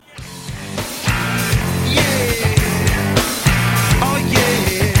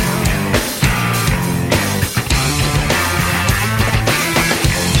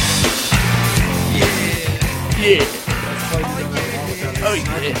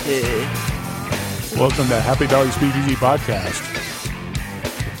Welcome to Happy Valley Speakeasy Podcast.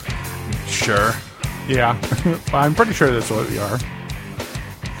 Sure. Yeah. I'm pretty sure that's what we are.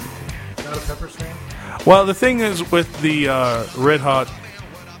 Not a Peppers fan? Well, the thing is with the Red Hot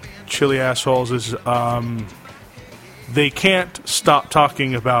Chili Assholes is they can't stop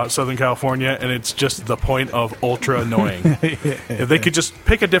talking about Southern California, and it's just the point of ultra annoying. If they could just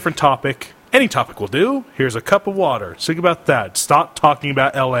pick a different topic, any topic will do. Here's a cup of water. Think about that. Stop talking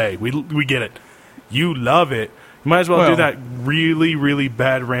about L.A. We get it. You love it. You might as well do that really, really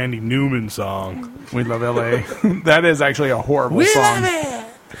bad Randy Newman song. We love L.A. That is actually a horrible song. Love it.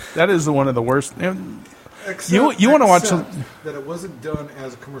 That is one of the worst. You want to watch some... that it wasn't done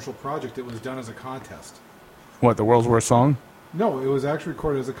as a commercial project. It was done as a contest. What, the world's worst song? No, it was actually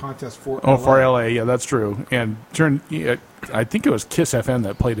recorded as a contest for Oh, LA. for L.A., yeah, that's true. And I think it was Kiss FM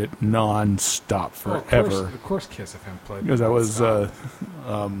that played it non-stop forever. Of course Kiss FM played. Because that was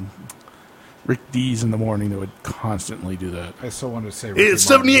Rick Dees in the morning that would constantly do that. I so wanted to say Ricky It's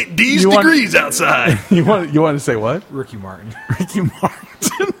Martin. 78 degrees outside. You want to say what? Ricky Martin. Ricky Martin.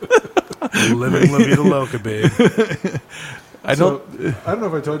 Living La Vida Loca, babe. I don't know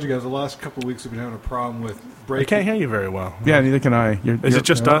if I told you guys, the last couple of weeks we've been having a problem with I breaking. can't hear you very well. Yeah, neither can I. Is it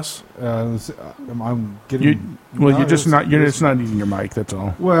just us? I'm getting. You're just not using your mic. That's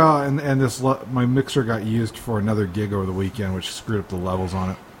all. Well, and my mixer got used for another gig over the weekend, which screwed up the levels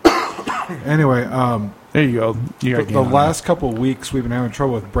on it. Anyway, there you go. You got the last couple of weeks we've been having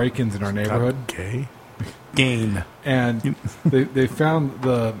trouble with break-ins in our neighborhood. Okay. Gain. And they found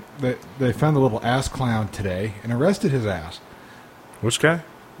the little ass clown today and arrested his ass. Which guy?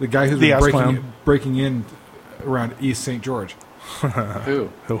 The guy who's The ass been clown. breaking in around East St. George.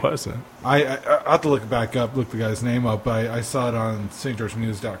 Who was it? I have to look the guy's name up. I saw it on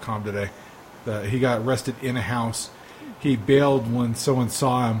stgeorgenews.com today. That he got arrested in a house. He bailed when someone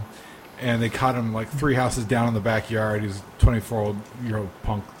saw him, and they caught him like 3 houses down in the backyard. He's a 24-year-old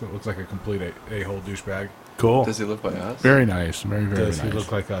punk that looks like a complete a-hole douchebag. Cool. Does he live by us? Very nice. Very, very Does nice. he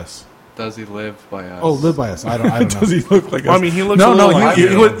look like us? Does he live by us? Oh, live by us. I don't know. Does he look like Well, us? I mean, he looks a little like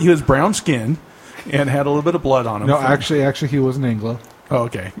you. He was brown skinned and had a little bit of blood on him. No, actually, he was an Anglo. Oh,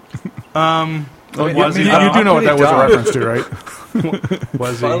 okay. Was he? You do know what that was a reference to, right?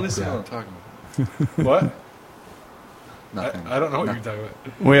 Was he? Well, at least you know what I'm talking about. What? Nothing. I don't know what you're talking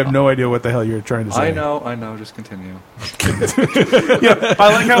about. We have no idea what the hell you're trying to say. I know. Just continue. Yeah,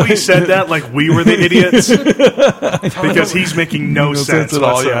 I like how he said that like we were the idiots because he's making no sense at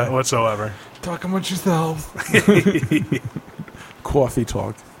all, yeah. whatsoever. Talk amongst yourselves. Coffee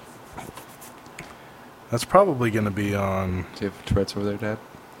talk. That's probably going to be on. Do you have Tourette's over there,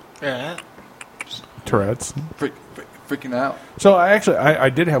 Dad? Tourette's. Freaking out. So I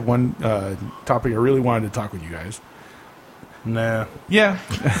did have one topic I really wanted to talk with you guys. Nah. Yeah.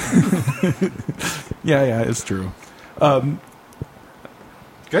 yeah, it's true.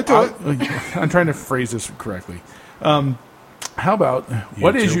 Get to it. I'm trying to phrase this correctly. How about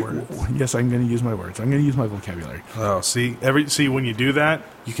what is your words. Yes, I'm going to use my words. I'm going to use my vocabulary. Oh, see when you do that,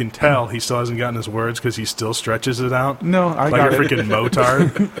 you can tell he still hasn't gotten his words because he still stretches it out. No, I like got a it. freaking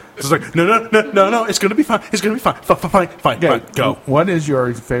motard. It's like no. It's gonna be fine. It's gonna be fine. Fine. Yeah, Go. What is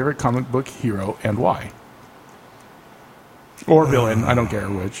your favorite comic book hero and why? Or villain, I don't care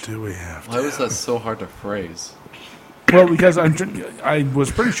which. Do we have? Why was that so hard to phrase? Well, because I was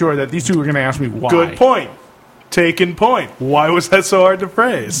pretty sure that these two were going to ask me why. Good point. Taken point. Why was that so hard to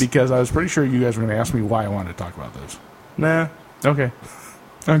phrase? Because I was pretty sure you guys were going to ask me why I wanted to talk about this. Nah. Okay.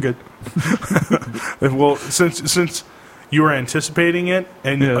 I'm good. Well, since you were anticipating it,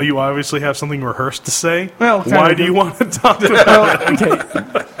 and you obviously have something rehearsed to say, Well, why do you want to talk about it?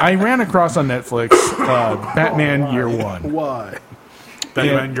 Okay. I ran across on Netflix Batman Year One. Why?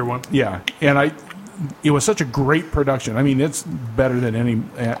 Batman Year One? Yeah. And it was such a great production. I mean, it's better than any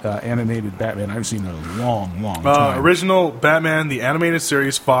animated Batman I've seen in a long, long time. Original Batman, the animated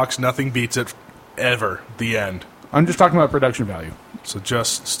series, Fox, nothing beats it ever. The end. I'm just talking about production value. So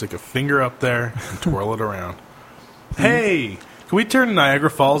just stick a finger up there and twirl it around. Hey, can we turn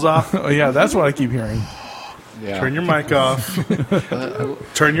Niagara Falls off? Oh, yeah, that's what I keep hearing. Yeah. Turn your mic off.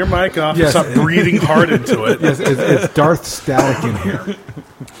 Turn your mic off. Yes. Stop breathing hard into it. Yes, it's Darth Static in here.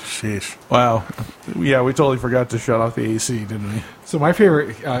 Sheesh. Wow. Yeah, we totally forgot to shut off the AC, didn't we? So my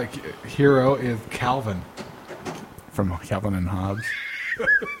favorite hero is Calvin. From Calvin and Hobbes.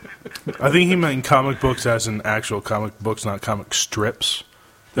 I think he meant comic books as in actual comic books, not comic strips.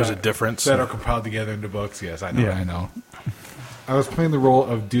 There's a difference. That are compiled together into books, yes, I know. Yeah, I know. I was playing the role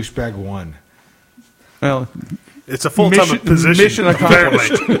of Douchebag 1. Well, It's a full-time position. Mission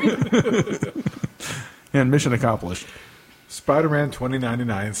accomplished. And mission accomplished. Spider-Man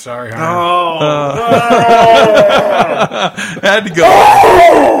 2099. Sorry, Had to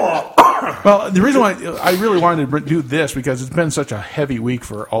go. Well, the reason why I really wanted to do this because it's been such a heavy week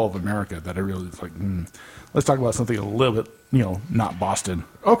for all of America that I really was like, let's talk about something a little bit, not Boston.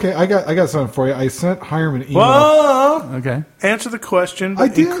 Okay, I got something for you. I sent Hyrum an email. Whoa! Okay. Answer the question. I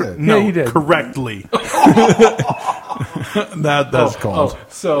did. No, Yeah, you did. Correctly. That's cold.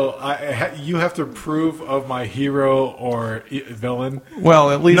 So you have to approve of my hero or villain?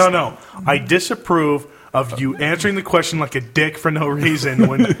 Well, at least No. I disapprove of you answering the question like a dick for no reason.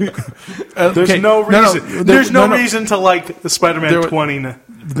 When there's no reason. There's no reason to like the Spider-Man 20.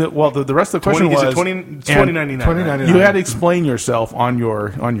 The rest of the question was 2099. 2099. you had to explain yourself on your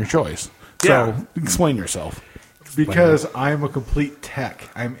choice. So explain yourself. Because I'm a complete tech.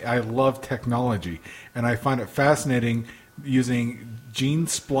 I love technology, and I find it fascinating using gene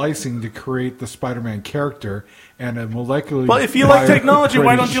splicing to create the Spider-Man character and a molecular. Well, if you like technology,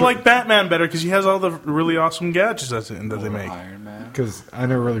 why don't you like Batman better? Because he has all the really awesome gadgets that they make. Iron Man. Because I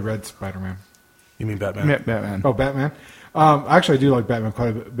never really read Spider-Man. You mean Batman? Yeah, Batman. Oh, Batman. Actually, I do like Batman quite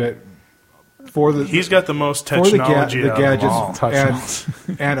a bit. He's got the most for the technology. the gadgets, Touchdowns.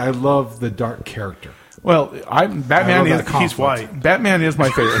 and I love the dark character. Well, Batman I love is that He's white. Batman is my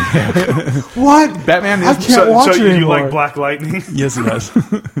favorite. What? Batman is I can't watch So it you anymore. like Black Lightning? Yes, he does.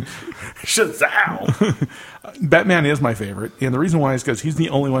 Shazam! Batman is my favorite, and the reason why is because he's the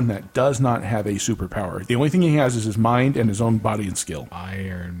only one that does not have a superpower. The only thing he has is his mind and his own body and skill.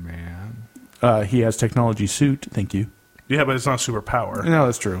 Iron Man. He has technology suit. Thank you. Yeah, but it's not superpower. No,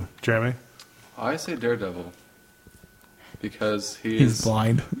 that's true. Jeremy? I say Daredevil. Because He's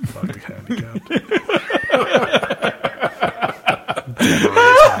blind. Fuck, handicapped.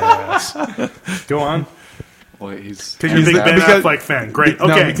 Go on. Well, he's Because you're a big Ben because- Affleck fan. Great. No,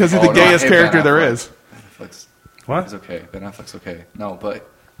 Okay. because he's Oh, the no, I gayest hate Ben character there Affleck. is. Ben Affleck's What? He's okay. Ben Affleck's okay. No, but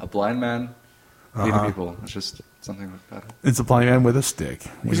a blind man leading people. It's just something about it. It's a blind man with a stick.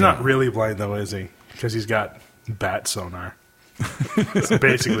 He's not really blind, though, is he? Because he's got bat sonar. That's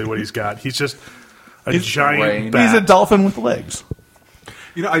basically what he's got. He's just a giant brain. bat. He's a dolphin with legs.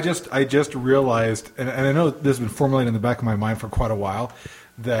 I just realized, and I know this has been formulated in the back of my mind for quite a while,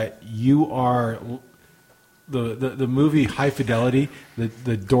 that you are the movie High Fidelity, the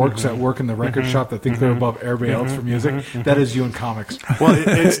dorks that work in the record shop that think they're above everybody else for music. That is you in comics. Well,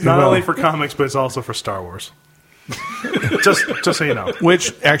 it's not only for comics, but it's also for Star Wars. just so you know.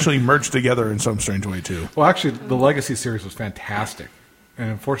 Which actually merged together in some strange way, too. Well, actually, the Legacy series was fantastic, and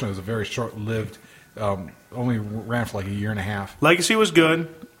unfortunately, it was a very short-lived. Only ran for like a year and a half. Legacy was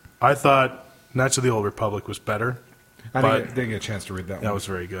good. I thought Knights of the Old Republic was better. I But- didn't get a chance to read that one. That was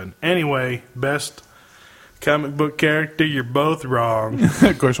very good. Anyway, best comic book character, you're both wrong.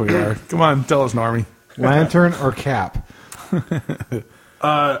 Of course we are. Come on, tell us, Normie. Lantern or Cap?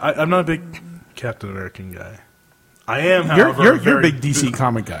 I'm not a big Captain American guy. I am, You're however, a big DC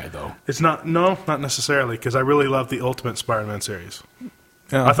comic guy, though. It's not necessarily, because I really love the Ultimate Spider-Man series.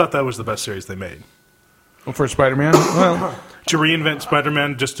 Yeah. I thought that was the best series they made. For Spider-Man? Well, To reinvent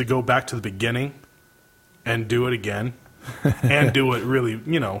Spider-Man just to go back to the beginning and do it again and do it really,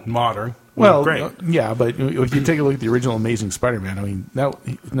 modern. well, Great. Yeah, but if you take a look at the original Amazing Spider-Man, I mean, that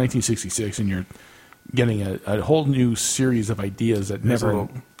 1966, and you're getting a whole new series of ideas that It was never.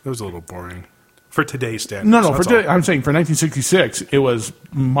 a little boring for today's standards. No, that's for all. I'm saying for 1966, it was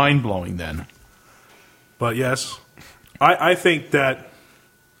mind blowing then. But yes, I think that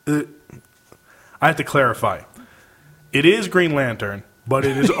I have to clarify. It is Green Lantern, but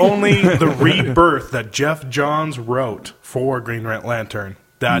it is only the rebirth that Jeff Johns wrote for Green Lantern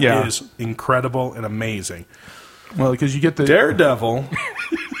that is incredible and amazing. Well, because you get the Daredevil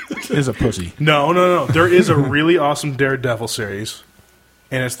is a pussy. No. There is a really awesome Daredevil series,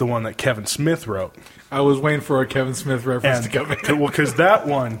 and it's the one that Kevin Smith wrote. I was waiting for a Kevin Smith reference to come in. Well, because that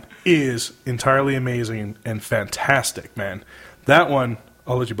one is entirely amazing and fantastic, man. That one,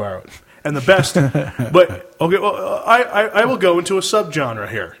 I'll let you borrow it. And the best, but okay, well, I will go into a subgenre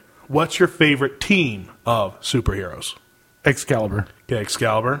here. What's your favorite team of superheroes? Excalibur. Okay,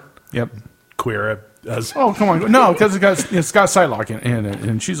 Excalibur, Yep. queer as. Oh, come on. No, because it's got Psylocke in it,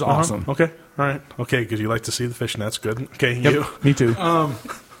 and she's awesome. Okay, all right, okay, because you like to see the fishnets. Good. Okay, Yep, you. me too.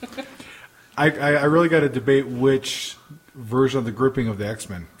 I really got to debate which version of the grouping of the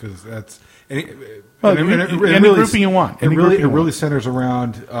X-Men, because that's Any grouping you want. It Any grouping you really want. centers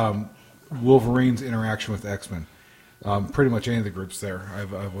around Wolverine's interaction with X-Men. Pretty much any of the groups there,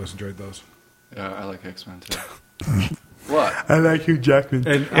 I've always enjoyed those. Yeah, I like X-Men too. What? I like Hugh Jackman.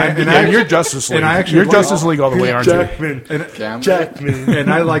 And you're Justice League. and I actually You're like- Justice League all the way, aren't you? Jackman. And, Gambit? Jackman.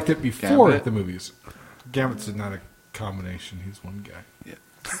 and I liked it before Gambit? the movies. Gambit's not a combination. He's one guy. Yeah.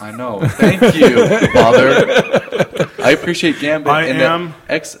 I know. Thank you, Father. I appreciate Gambit and the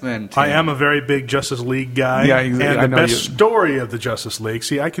X-Men team. I am a very big Justice League guy. Yeah, exactly. And the best story of the Justice League,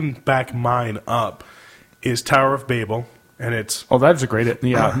 see, I can back mine up, is Tower of Babel. And it's that's a great.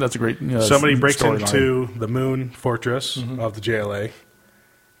 Yeah, that's a great. Somebody breaks storyline. into the Moon Fortress of the JLA,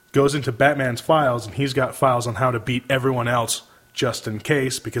 goes into Batman's files, and he's got files on how to beat everyone else just in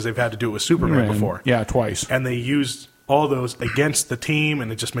case, because they've had to do it with Superman before. Yeah, twice. And they used all those against the team,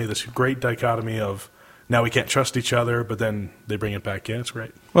 and it just made this great dichotomy of now we can't trust each other, but then they bring it back in. It's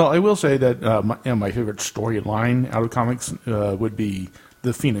great. Well, I will say that my favorite storyline out of comics would be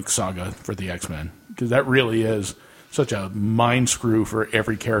the Phoenix Saga for the X-Men, because that really is such a mind screw for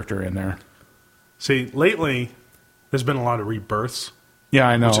every character in there. See, lately, there's been a lot of rebirths. Yeah,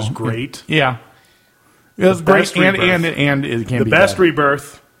 I know. Which is great. Yeah. It was great, and it can be the best bad.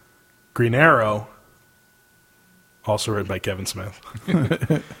 rebirth, Green Arrow, also written by Kevin Smith.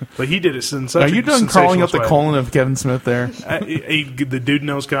 But he did it since such Are you done crawling up the colon of Kevin Smith there? The dude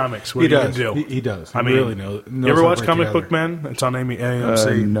knows comics. What He do does. you do? He does. I He mean, really knows you ever how watch to Comic together. Book Men? It's on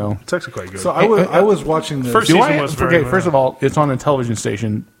AMC. No. It's actually quite good. So I was watching the First Do season I? was very Okay, first of all, it's on a television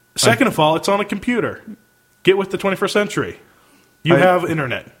station. Second of all, it's on a computer. Get with the 21st century. You have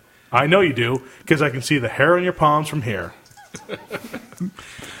internet. I know you do, because I can see the hair on your palms from here.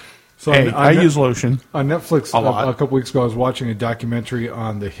 So Hey, I use lotion. On Netflix, A lot. a couple weeks ago, I was watching a documentary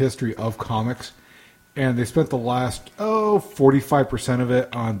on the history of comics, and they spent the last 45% of it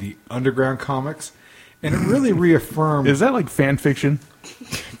on the underground comics, and it really reaffirmed. Is that like fan fiction?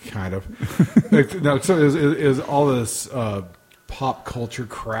 Kind of. No, so it was all this pop culture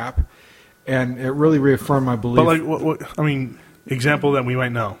crap, and it really reaffirmed my belief. But like, what? I mean, example that we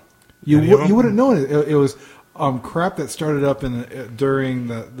might know. You Any of them? wouldn't know it. It was crap that started up during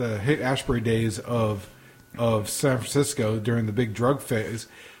the Haight-Ashbury days of San Francisco during the big drug phase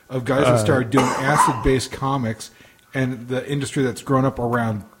of guys that started doing acid-based comics, and the industry that's grown up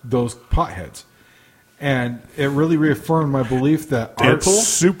around those potheads. And it really reaffirmed my belief that Deadpool?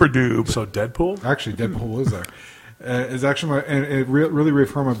 Super Doob. So Deadpool? Actually, Deadpool was there. Is actually and it really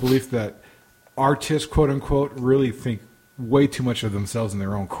reaffirmed my belief that artists, quote unquote, really think way too much of themselves and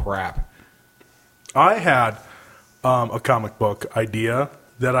their own crap. I had a comic book idea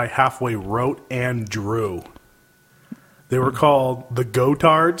that I halfway wrote and drew. They were called the Go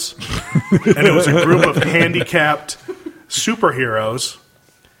Tards, and it was a group of handicapped superheroes.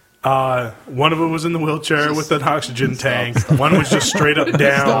 One of them was in the wheelchair with an oxygen tank. One was just straight up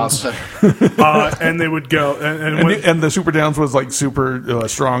downs. And they would go, And the Super Downs was like super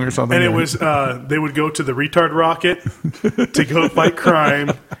strong or something. and it was they would go to the retard rocket to go fight crime,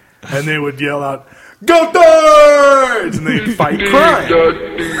 and they would yell out, "Go Tards!" and they'd fight crime.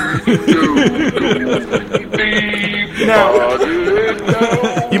 Now,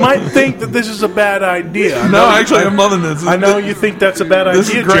 you might think that this is a bad idea. No, actually, I'm loving this. I know you think that's a bad This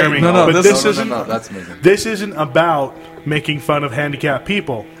idea, is great. Jeremy. No, but this isn't. No, that's amazing. This isn't about making fun of handicapped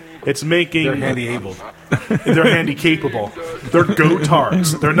people. It's making They're handy-abled. they're handy capable. They're go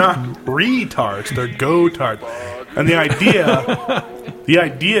tards. They're not retards. They're go tards. And the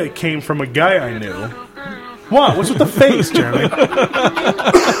idea came from a guy I knew. What? What's with the face, Jeremy?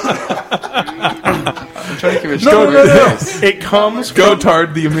 I'm trying to give it a No. shot. It comes Go from,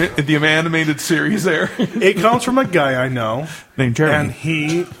 Tard, the animated series there. it comes from a guy I know, Named Jeremy. and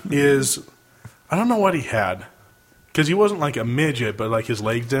he is. I don't know what he had, because he wasn't like a midget, but like his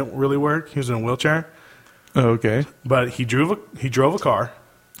legs didn't really work. He was in a wheelchair, Oh, okay. but he drove a car.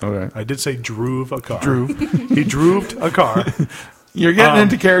 Okay. I did say drove a car. Drove. He drove a car. You're getting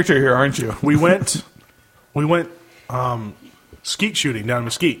into character here, aren't you? We went skeet shooting down in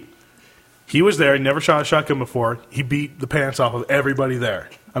Mesquite. He was there. He never shot a shotgun before. He beat the pants off of everybody there.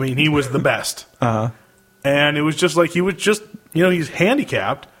 I mean, he was the best. And it was just like he was just, he's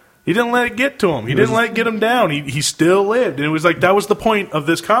handicapped. He didn't let it get to him. He didn't let it get him down. He still lived. And it was like that was the point of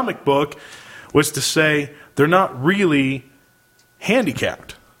this comic book, was to say they're not really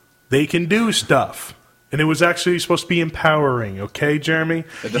handicapped. They can do stuff. And it was actually supposed to be empowering, okay, Jeremy?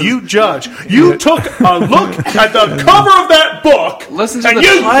 You judge. You took a look at the cover of that book, Listen to and the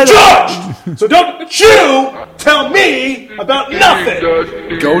you title. judged! So don't you tell me about nothing!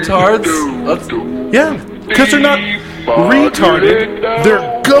 Go Tards? Let's Yeah, because they're not retarded,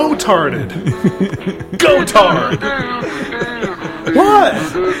 they're go-tarded. Go-tard. What?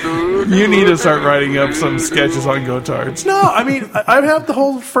 You need to start writing up some sketches on Go Tards. No, I mean, I have the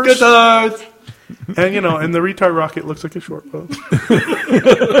whole first... And, and the retard rocket looks like a short boat.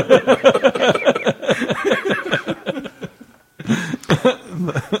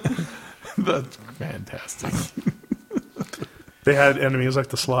 That's fantastic. They had enemies like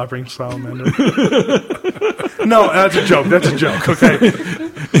the slobbering salamander. No, that's a joke. Okay.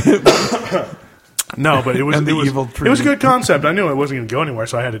 No, but it was a good concept. I knew it wasn't going to go anywhere,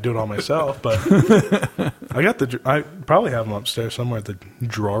 so I had to do it all myself. But I probably have them upstairs somewhere. The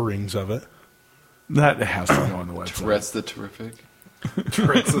drawings of it. That has to go on the website. Tourette's the Terrific.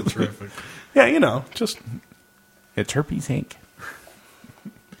 Tourette's the Terrific. Yeah, just it's herpes, Hank.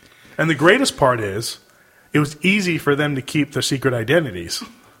 And the greatest part is, it was easy for them to keep their secret identities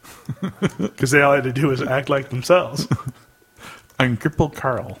because they all had to do was act like themselves. I'm Crippled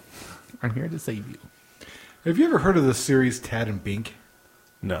Carl. I'm here to save you. Have you ever heard of the series Tad and Bink?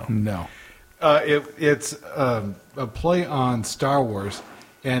 No. It's a play on Star Wars,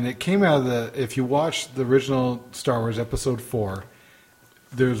 and it came out of if you watch the original Star Wars Episode 4,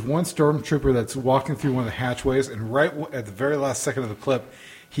 there's one stormtrooper that's walking through one of the hatchways, and right at the very last second of the clip,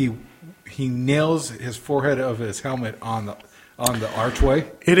 he nails his forehead of his helmet on the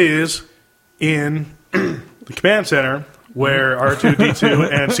archway. It is in the command center where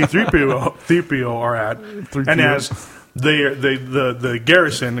R2-D2 and C-3PO are at, and as the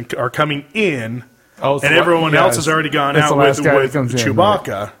garrison are coming in, and everyone else has already gone out with Chewbacca.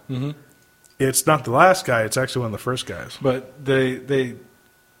 Right? Mm-hmm. It's not the last guy; it's actually one of the first guys. But they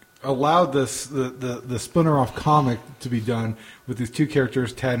allowed the splinter off comic to be done with these two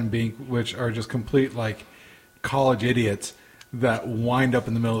characters, Tad and Bink, which are just complete like college idiots that wind up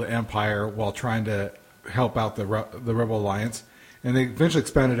in the middle of the Empire while trying to help out the Rebel Alliance. And they eventually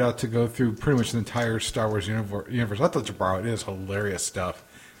expanded out to go through pretty much the entire Star Wars universe. I thought you borrow it is hilarious stuff.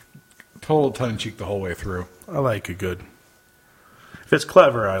 Total tongue-in-cheek the whole way through. I like it good. If it's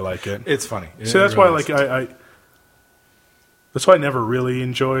clever, I like it. It's funny. So that's why I that's why I never really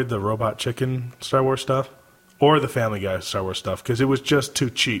enjoyed the Robot Chicken Star Wars stuff or the Family Guy Star Wars stuff because it was just too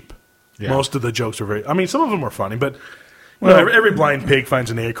cheap. Yeah. Most of the jokes were some of them were funny, but every blind pig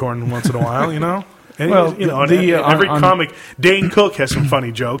finds an acorn once in a while, And, every comic, Dane Cook has some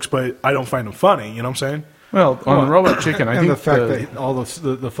funny jokes, but I don't find them funny. You know what I'm saying? Well, on Robot Chicken, I think the fact that all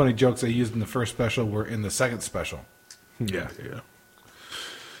the funny jokes they used in the first special were in the second special. Yeah.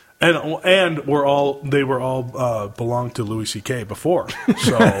 And they were all belonged to Louis C.K. before.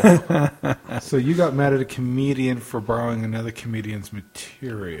 So you got mad at a comedian for borrowing another comedian's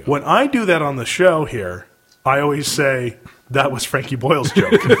material. When I do that on the show here, I always say that was Frankie Boyle's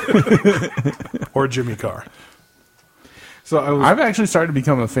joke or Jimmy Carr. So I've actually started to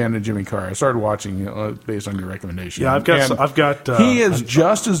become a fan of Jimmy Carr. I started watching based on your recommendation. Yeah, I've got. He is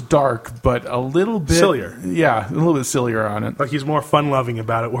just as dark, but a little bit sillier. Yeah, a little bit sillier on it. Like he's more fun-loving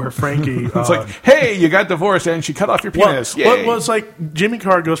about it. Where Frankie, it's like, hey, you got divorced and she cut off your penis. Well, it's like Jimmy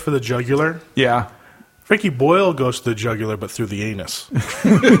Carr goes for the jugular. Yeah. Frankie Boyle goes to the jugular, but through the anus.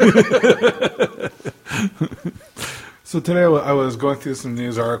 So today I was going through some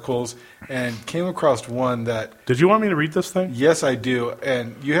news articles and came across one that... Did you want me to read this thing? Yes, I do.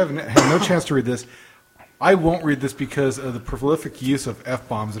 And you have no chance to read this. I won't read this because of the prolific use of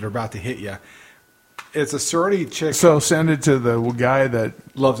F-bombs that are about to hit you. It's a sorority chick... So send it to the guy that...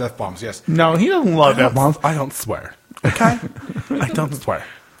 Loves F-bombs, yes. No, he doesn't love F-bombs. I don't swear. Okay? I don't swear.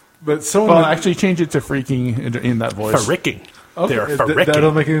 But someone... actually change it to freaking in that voice. Farricking. Okay, They're farricking.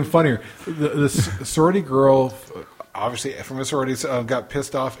 That'll make it even funnier. The sorority girl... Obviously, from a sorority, got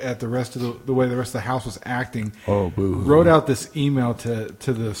pissed off at the rest of the way the rest of the house was acting. Oh, boo! Wrote out this email to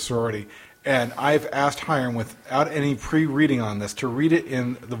the sorority, and I've asked Hyrum, without any pre-reading on this, to read it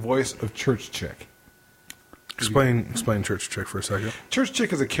in the voice of Church Chick. Explain Church Chick for a second. Church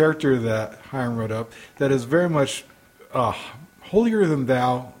Chick is a character that Hyrum wrote up that is very much holier than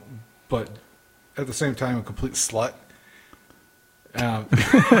thou, but at the same time a complete slut.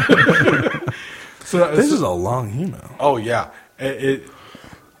 So this is a long email. Oh yeah, it's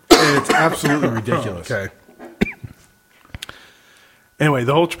absolutely ridiculous. Okay. Anyway,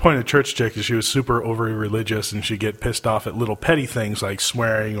 the whole point of Church Chick is she was super overly religious, and she'd get pissed off at little petty things like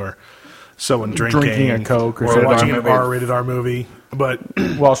swearing or someone drinking a Coke or watching an R-rated R movie. But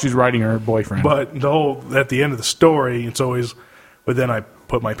while she's writing her boyfriend. But the whole at the end of the story, it's always. But then I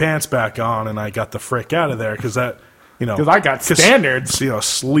put my pants back on and I got the frick out of there because that. Because I got standards.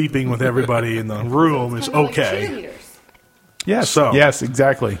 Sleeping with everybody in the room is okay. Yes. Yes,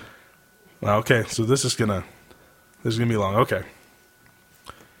 exactly. Okay, so this is gonna be long. Okay.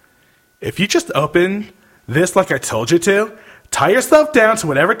 If you just open this like I told you to, tie yourself down to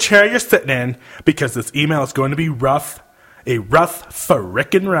whatever chair you're sitting in because this email is going to be rough. A rough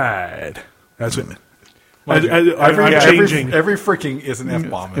frickin' ride. That's it. Every freaking is an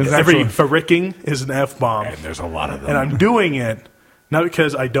F-bomb. Every fricking is an F-bomb. And there's a lot of them. And I'm doing it Not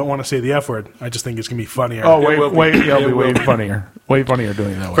because I don't want to say the F word. I just think it's going to be funnier. Oh, it'll be way funnier. Way funnier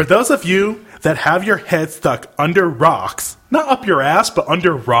doing it that way. For those of you that have your head stuck under rocks, not up your ass, but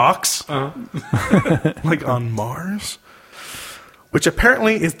under rocks, like on Mars, which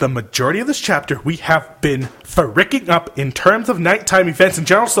apparently is the majority of this chapter, we have been fricking up in terms of nighttime events and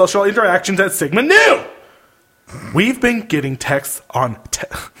general social interactions at Sigma Nu. We've been getting texts on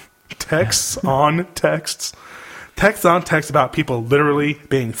texts about people literally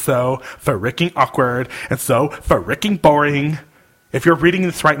being so fricking awkward and so fricking boring. If you're reading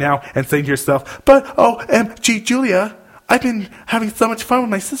this right now and saying to yourself, but OMG Julia, I've been having so much fun with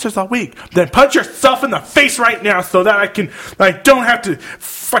my sisters all week, then punch yourself in the face right now so that I don't have to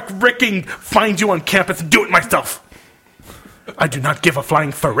fricking find you on campus and do it myself. I do not give a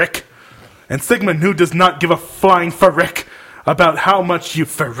flying frick. And Sigma Nu does not give a flying frick about how much you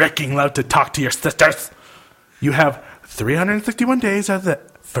fricking love to talk to your sisters. You have 361 days out of the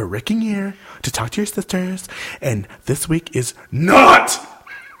fricking year to talk to your sisters, and this week is not,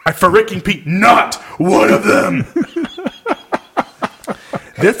 I fricking Pete, not one of them.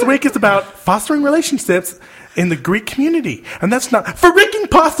 This week is about fostering relationships in the Greek community, and that's not fricking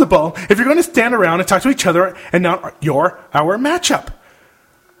possible if you're going to stand around and talk to each other and not our matchup.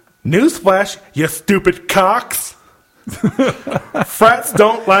 Newsflash, you stupid cocks. Frats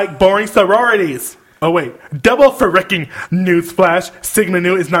don't like boring sororities. Oh, wait. Double fricking newsflash. Sigma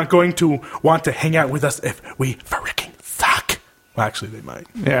Nu is not going to want to hang out with us if we fricking suck. Well, actually, they might.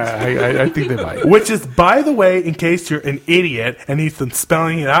 Yeah, I think they might. Which is, by the way, in case you're an idiot and he's been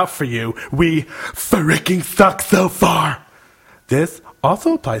spelling it out for you, we fricking suck so far. This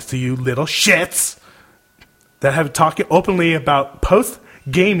also applies to you little shits that have talked openly about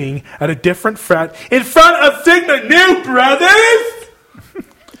post-gaming at a different frat in front of Sigma Nu, brothers!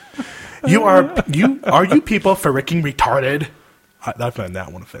 Are you people fricking retarded? I find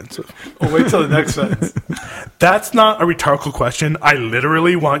that one offensive. Oh, wait till the next sentence. That's not a rhetorical question. I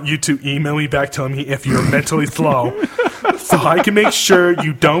literally want you to email me back telling me if you're mentally slow so I can make sure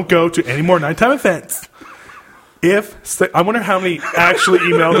you don't go to any more nighttime events. I wonder how many actually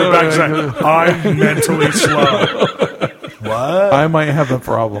emailed me back saying, I'm mentally slow. What? I might have a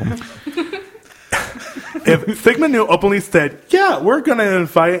problem. If Sigma Nu openly said, yeah, we're going to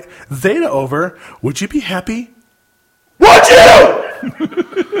invite Zeta over, would you be happy? Would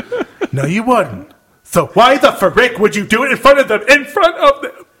you? No, you wouldn't. So why the frick would you do it in front of them?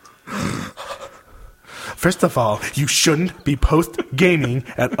 First of all, you shouldn't be post-gaming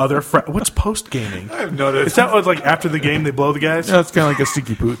at other What's post-gaming? I have noticed. Is that like after the game they blow the guys? Yeah, it's kind of like a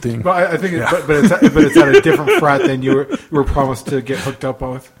sticky boot thing. Well, I think, but it's at a different frat than you were promised to get hooked up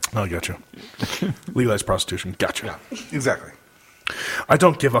with. Oh, gotcha. Legalized prostitution. Gotcha. Yeah, exactly. I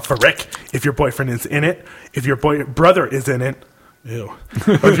don't give a frick if your boyfriend is in it, if your brother is in it, ew,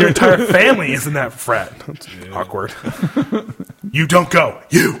 or if your entire family is in that frat. That's awkward. You don't go.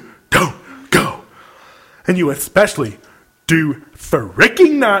 You don't go. And you especially do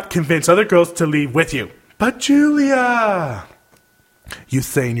fricking not convince other girls to leave with you. But Julia, you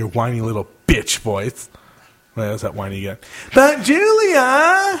say in your whiny little bitch voice. Well, that's that whiny again. But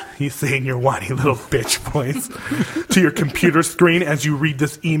Julia, you say in your whiny little bitch voice to your computer screen as you read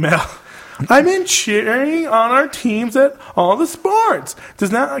this email. I've been cheering on our teams at all the sports. Does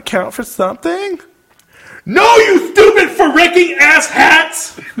that account for something? No, you stupid fricking ass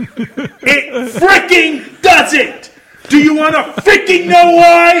hats! It fricking doesn't! Do you want to fricking know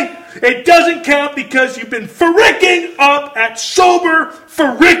why? It doesn't count because you've been fricking up at sober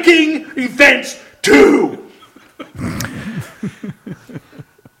fricking events too!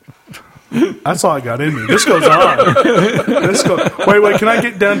 That's all I got in me. This goes on. Wait, can I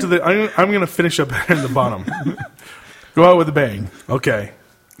get down to the... I'm going to finish up here in the bottom. Go out with a bang. Okay.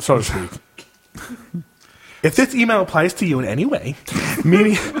 So to speak. If this email applies to you in any way,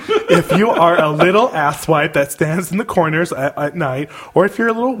 meaning if you are a little asswipe that stands in the corners at night, or if you're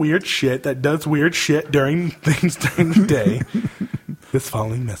a little weird shit that does weird shit during things during the day, this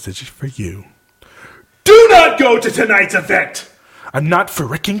following message is for you. Do not go to tonight's event! I'm not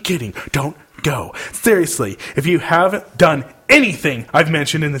fricking kidding. Don't go. Seriously, if you haven't done anything I've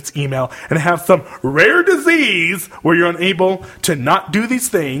mentioned in this email and have some rare disease where you're unable to not do these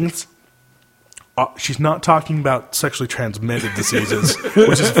things... she's not talking about sexually transmitted diseases,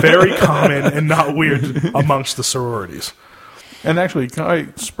 which is very common and not weird amongst the sororities. And actually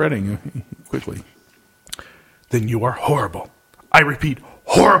quite spreading quickly. Then you are horrible. I repeat,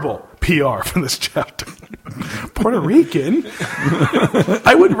 horrible PR for this chapter. Puerto Rican.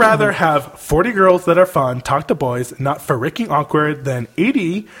 I would rather have 40 girls that are fun, talk to boys, not fricking awkward, than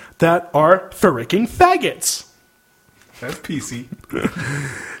 80 that are fricking faggots. That's PC.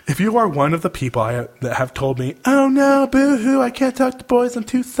 If you are one of the people that have told me, oh no, boo-hoo, I can't talk to boys, I'm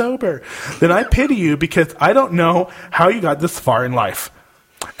too sober, then I pity you because I don't know how you got this far in life.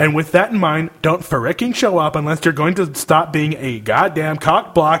 And with that in mind, don't fricking show up unless you're going to stop being a goddamn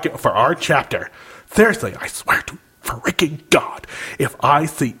cock block for our chapter. Seriously, I swear to fricking God, if I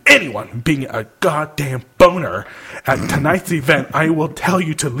see anyone being a goddamn boner at tonight's event, I will tell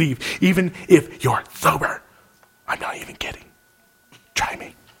you to leave, even if you're sober. I'm not even kidding. Try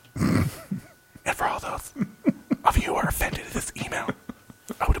me. And for all those of you who are offended at this email,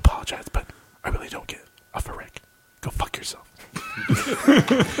 I would apologize, but I really don't get a frick. Go fuck yourself.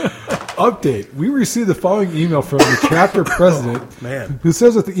 Update. We received the following email from the chapter president who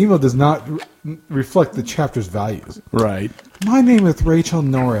says that the email does not reflect the chapter's values. Right. My name is Rachael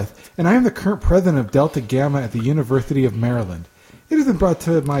Norris, and I am the current president of Delta Gamma at the University of Maryland. It has been brought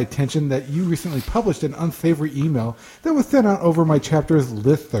to my attention that you recently published an unsavory email that was sent out over my chapter's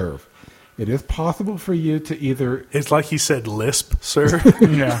listserv. It is possible for you to either... It's like he said lisp, sir.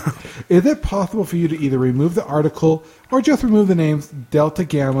 Yeah. Is it possible for you to either remove the article or just remove the names Delta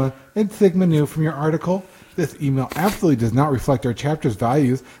Gamma and Sigma Nu from your article? This email absolutely does not reflect our chapter's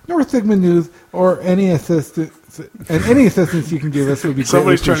values, nor Sigma Nu's, or any assistance. And any assistance you can give us would be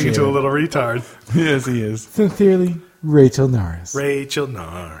Somebody's greatly turning into a appreciated. little retard. Yes, he is. Sincerely, Rachael Norris. Rachael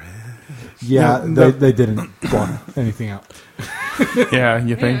Norris. Yeah, they didn't block anything out. Yeah,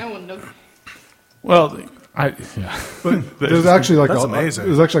 you think? Yeah, I wouldn't know. Well, There's actually like That's amazing.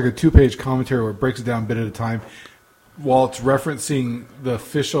 There's actually like a 2-page commentary where it breaks it down a bit at a time, while it's referencing the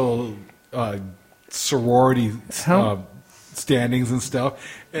official sorority standings and stuff,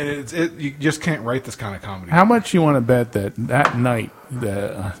 and you just can't write this kind of comedy. How much you want to bet that night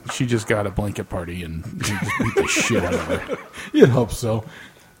that she just got a blanket party and he just beat the shit out of her? You'd hope so.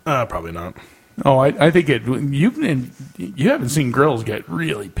 Probably not. Oh, I think you haven't seen girls get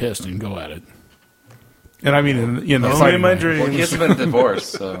really pissed and go at it. And I mean, in the Only fighting in my way. dreams. Well, he hasn't been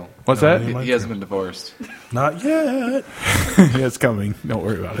divorced, so... What's that? He hasn't been divorced. Not yet. Yeah, it's coming. Don't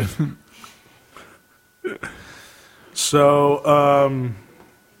worry about it. So,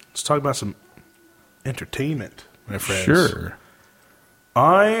 let's talk about some entertainment, my friends. Sure.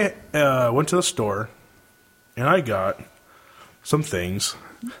 I went to the store, and I got some things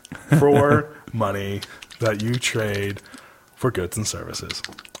for money that you trade for goods and services.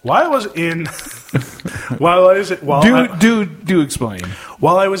 While I was in... Do explain.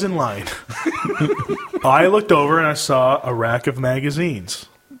 While I was in line, I looked over and I saw a rack of magazines.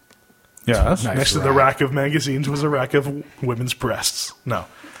 Yeah, that's Next to the rack of magazines was a rack of women's breasts. No.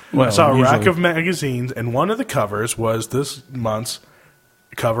 Well, I saw a rack usually- of magazines, and one of the covers was this month's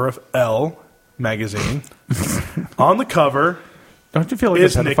cover of Elle magazine. On the cover Don't you feel like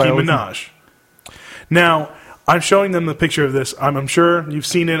is a Nicki pedophile? Minaj. Now, I'm showing them the picture of this. I'm sure you've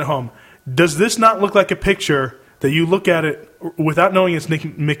seen it at home. Does this not look like a picture that you look at it without knowing it's Nicki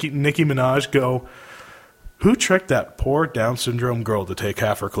Minaj, go, who tricked that poor Down syndrome girl to take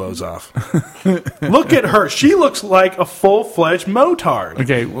half her clothes off? Look at her. She looks like a full-fledged motard.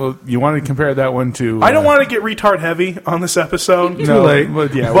 Okay, well, you want to compare that one to... I don't want to get retard heavy on this episode. No,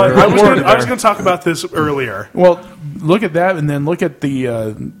 but yeah, But I was we're going to talk about this earlier. Well, look at that, and then look at the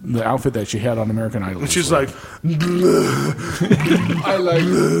outfit that she had on American Idol. And she's like, I like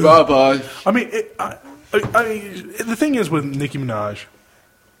Baba. I mean, the thing is with Nicki Minaj,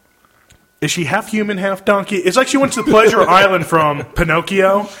 is she half human, half donkey? It's like she went to the Pleasure Island from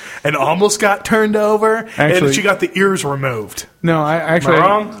Pinocchio and almost got turned over, and Actually- she got the ears removed. No, I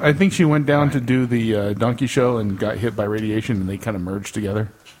wrong? I think she went down to do the donkey show and got hit by radiation, and they kind of merged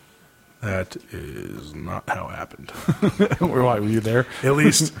together. That is not how it happened. Why, were you there? At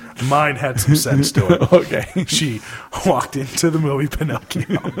least mine had some sense to it. Okay. She walked into the movie Pinocchio.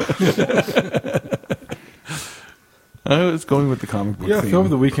 I was going with the comic book Yeah, theme. so over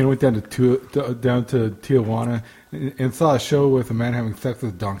the weekend, I went down to Tijuana and saw a show with a man having sex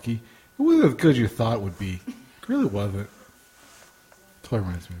with a donkey. It wasn't as good as you thought it would be. It really wasn't. Totally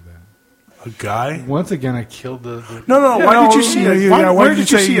reminds me of that. A guy? Once again, I killed the... No. Yeah, Why no, did you see? yeah, Where why did you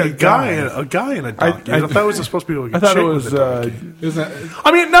say see a guy guy? and a donkey? I thought it was supposed to be like a I thought it chick was... with a donkey. Isn't that,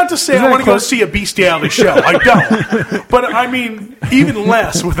 I mean, not to say Isn't I that want to go close? see a bestiality show. I don't. But I mean, even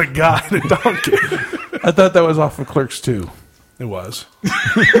less with a guy and a donkey. I thought that was off of Clerks 2. It was.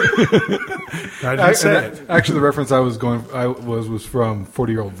 I didn't say it. Actually, the reference I was was from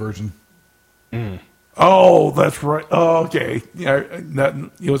 40-Year-Old Virgin. Oh, that's right. Oh, okay. Yeah,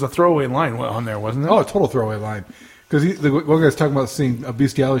 it was a throwaway line on there, wasn't it? Oh, a total throwaway line. Because the one guy's talking about seeing a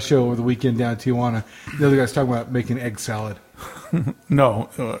bestiality show over the weekend down in Tijuana. The other guy's talking about making egg salad. No.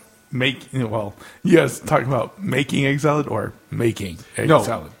 Well, you guys talk about making egg salad or making egg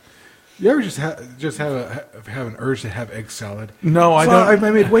salad. You ever just have an urge to have egg salad? No, I don't.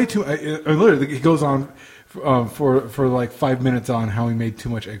 I made way too. Literally, he goes on for like 5 minutes on how he made too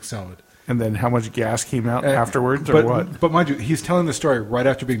much egg salad. And then how much gas came out afterwards, or what? But mind you, he's telling the story right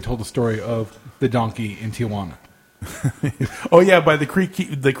after being told the story of the donkey in Tijuana. Oh yeah, by the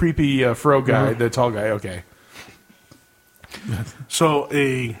creepy fro guy, the tall guy. Okay. So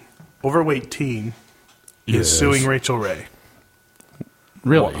a overweight teen is suing Rachael Ray.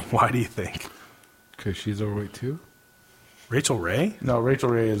 Really? Why do you think? Because she's overweight too. Rachel Ray? No, Rachael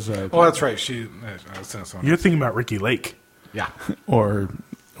Ray is. Oh, that's right. You're thinking about Ricky Lake. Yeah. Or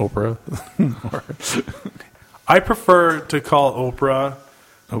Oprah. I prefer to call Oprah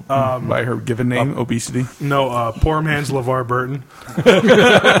by her given name, obesity. No, poor man's LeVar Burton.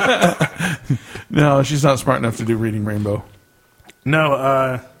 No, she's not smart enough to do Reading Rainbow.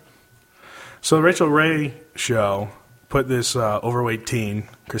 No, so the Rachael Ray show put this overweight teen,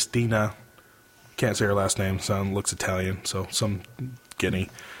 Christina, can't say her last name, looks Italian, so some guinea.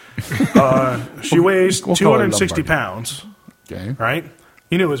 She weighs 260 pounds. Okay. Right?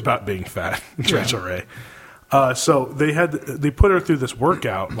 You knew it was about being fat. It's Rachael Ray. So they put her through this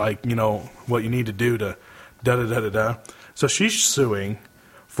workout, like, what you need to do to da-da-da-da-da. So she's suing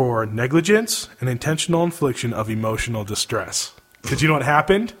for negligence and intentional infliction of emotional distress. Because you know what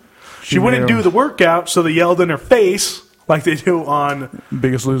happened? She wouldn't do the workout, so they yelled in her face like they do on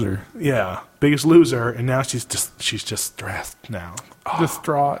Biggest Loser. Yeah, Biggest Loser, and now she's just stressed now.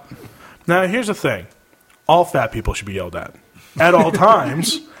 Distraught. Now, here's the thing. All fat people should be yelled at all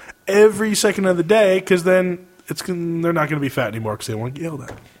times, every second of the day, because then they're not going to be fat anymore because they won't get yelled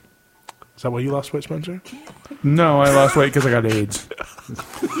at. Is that why you lost weight, Spencer? No, I lost weight because I got AIDS.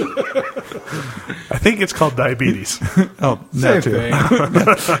 I think it's called diabetes. Oh, that too.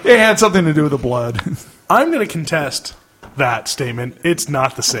 It had something to do with the blood. I'm going to contest that statement. It's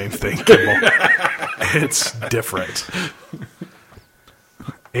not the same thing, Kimball. It's different.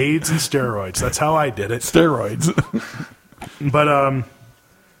 AIDS and steroids. That's how I did it. Steroids. But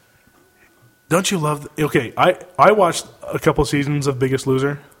don't you love... Okay, I watched a couple seasons of Biggest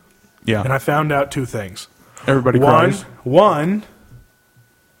Loser. Yeah. And I found out two things. Everybody cries. One,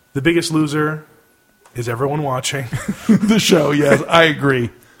 The Biggest Loser is everyone watching. The show, yes, I agree.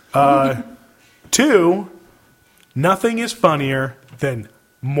 Two, nothing is funnier than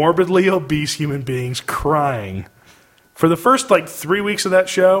morbidly obese human beings crying. For the first 3 weeks of that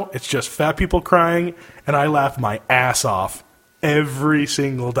show, it's just fat people crying, and I laugh my ass off every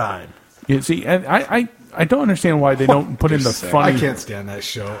single time. You see, I don't understand why they don't put in the funny... I can't stand that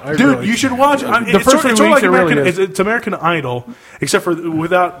show. Dude, you should watch... The first 3 weeks, it really is. It's American Idol, except for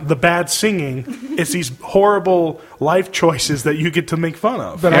without the bad singing. It's these horrible life choices that you get to make fun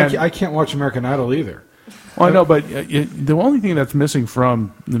of. But I can't watch American Idol either. Well, I know, but the only thing that's missing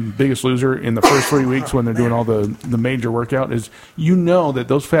from The Biggest Loser in the first 3 weeks when they're doing all the major workout is that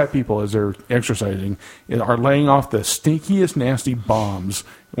those fat people, as they're exercising, are laying off the stinkiest, nasty bombs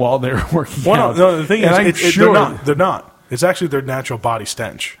while they're working out. No, the thing is, they're not. It's actually their natural body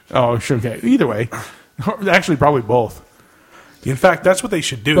stench. Oh, sure. Okay. Either way. Actually, probably both. In fact, that's what they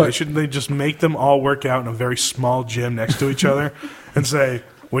should do. They just make them all work out in a very small gym next to each other and say,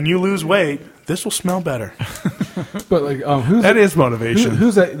 when you lose weight, this will smell better. But that is motivation.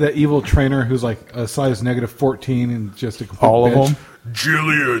 Who's that evil trainer who's like a size -14 and just a complete all bitch? of them?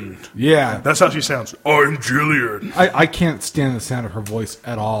 Jillian. Yeah, that's how she sounds. I'm Jillian. I can't stand the sound of her voice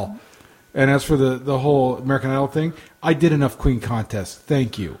at all. And as for the whole American Idol thing, I did enough Queen contests.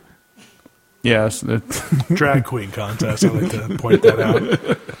 Thank you. Yes, drag queen contest. I like to point that out.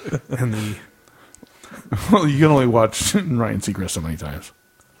 And well, you can only watch Ryan Seacrest so many times.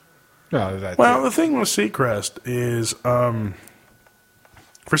 The thing with Seacrest is,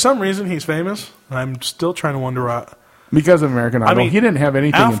 for some reason, he's famous. I'm still trying to wonder why. Because of American Idol. He didn't have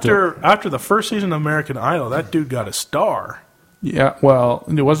anything after the first season of American Idol, that dude got a star. Yeah, well,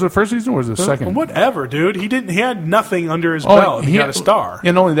 was it the first season or was it the second? Whatever, dude. He had nothing under his belt. He got a star.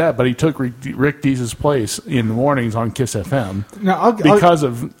 And not only that, but he took Rick Dees' place in the mornings on Kiss FM because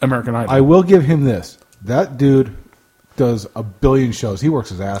of American Idol. I will give him this. That dude does a billion shows. He works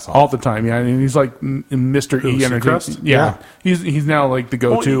his ass off all the time. Yeah, and he's like Mr. E Entertainment. Yeah, he's now like the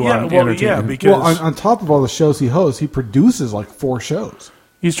go-to on entertainment. Yeah, because on top of all the shows he hosts, he produces 4 shows.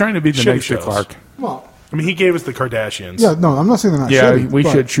 He's trying to be the next Dick Clark. Well, I mean, he gave us the Kardashians. Yeah, no, I'm not saying they're not. Yeah, shitty, we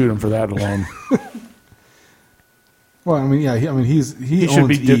should shoot him for that alone. Well, I mean, yeah, he should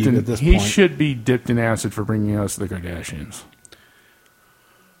be dipped at this point. He point. should be dipped in acid for bringing us the Kardashians.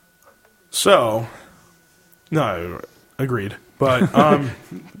 So, no, agreed. But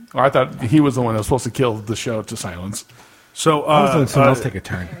I thought he was the one that was supposed to kill the show to silence. So I was letting someone else take a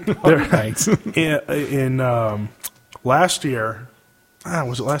turn. Thanks. in last year,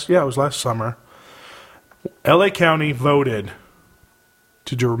 was it last? Yeah, it was last summer. LA County voted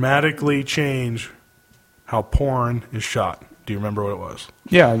to dramatically change how porn is shot. Do you remember what it was?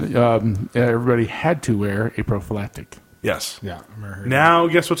 Yeah, everybody had to wear a prophylactic. Yes. Yeah. I remember. Now,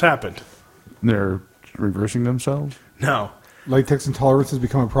 guess what's happened? They're reversing themselves. No. Latex intolerance has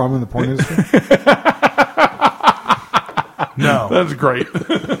become a problem in the porn industry. No. That's great.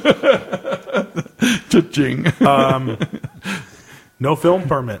 Cha-ching. No film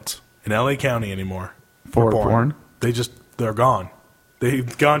permits in LA County anymore For porn? They're gone.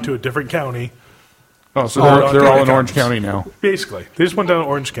 They've gone to a different county. Oh, so they're all in Orange County now. Basically. They just went down to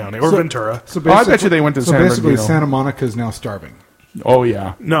Orange County or Ventura. So I bet you they went to San basically, Bernardino. Santa Monica is now starving. Oh,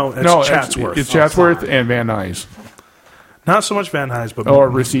 yeah. No, it's Chatsworth. It's Chatsworth and Van Nuys. Not so much Van Nuys, but Or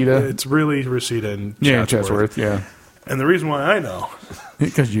Reseda. It's really Reseda and Chatsworth. Yeah, Chatsworth, yeah. And the reason why I know,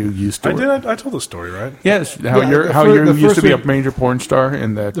 because you used to. I told the story, right? Yes, how the you used to be a week- major porn star,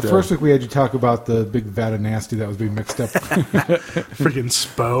 and that The first week we had you talk about the big vat of nasty that was being mixed up. Freaking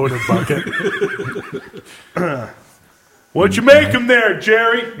Spo in a bucket. What'd you make him there,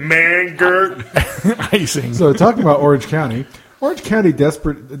 Jerry? Man, Gert. icing. So talking about Orange County Orange County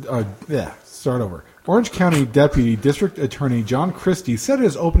Deputy District Attorney John Christie said in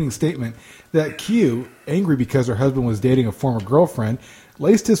his opening statement that Q, angry because her husband was dating a former girlfriend,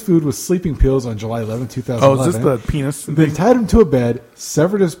 laced his food with sleeping pills on July 11, 2011. Oh, is this the penis Then thing? tied him to a bed,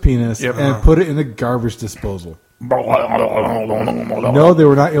 severed his penis, Yep. and put it in the garbage disposal. No, they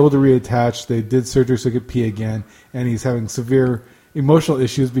were not able to reattach. They did surgery so he could pee again, and he's having severe emotional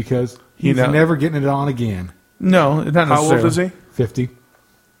issues because he's never getting it on again. No, not necessarily. How old is he? 50.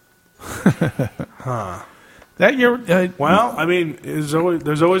 That year, Well, I mean, there's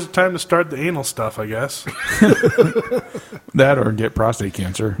always a time to start the anal stuff, I guess. that or get prostate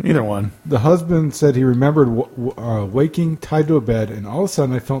cancer. Either one. The husband said he remembered waking tied to a bed, and all of a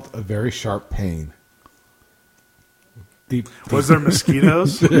sudden I felt a very sharp pain. Deep. Was there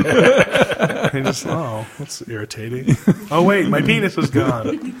mosquitoes? And just, that's irritating. Oh, wait, my penis is gone.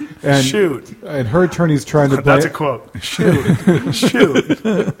 And, Shoot. And her attorney's trying to That's a quote. Shoot. Shoot.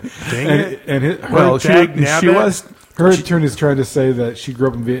 Dang it. And her attorney's trying to say that she grew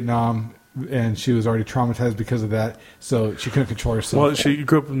up in Vietnam and she was already traumatized because of that, so she couldn't control herself. Well, she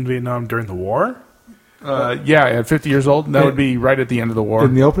grew up in Vietnam during the war? Yeah, at 50 years old, that would be right at the end of the war.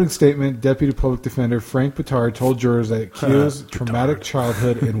 In the opening statement, Deputy Public Defender Frank Petard told jurors that Q's traumatic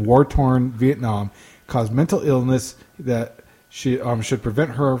childhood in war-torn Vietnam caused mental illness that she should prevent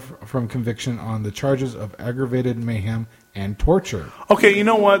her from conviction on the charges of aggravated mayhem and torture. Okay, you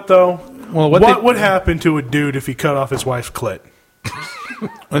know what, though? Well, what would happen to a dude if he cut off his wife's clit?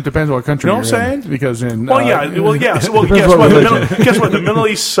 It depends on what country You know what you're I'm in. saying? Because in... guess what? Guess what? The Middle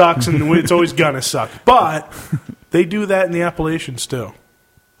East sucks, and it's always gonna suck. But they do that in the Appalachians too.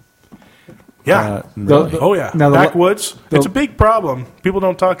 Yeah. Really? Oh yeah. Now Backwoods. It's a big problem. People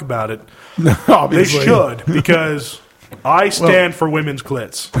don't talk about it. They Obviously. should, because I stand for women's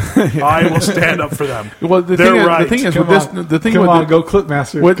clits. I will stand up for them. Well, the They're thing is, right. Come on, go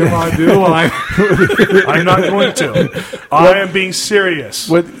Clipmaster. Come on, dude. I'm not going to. I am being serious.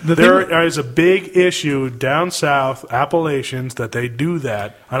 There is a big issue down south, Appalachians, that they do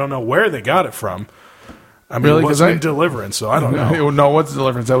that. I don't know where they got it from. I mean, Really? it wasn't in Deliverance, so I don't know. No, what's the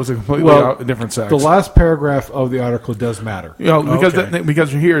deliverance? That was a completely different sex. The last paragraph of the article does matter.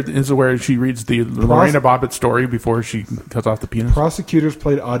 Because here is where she reads the Lorena Bobbitt story before she cuts off the penis. Prosecutors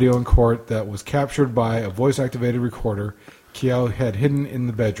played audio in court that was captured by a voice-activated recorder Kiao had hidden in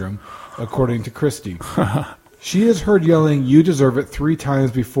the bedroom, according to Christie. She is heard yelling, "You deserve it," 3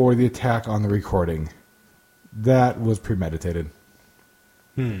 times before the attack on the recording. That was premeditated.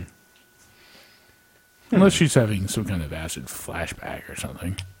 Unless she's having some kind of acid flashback or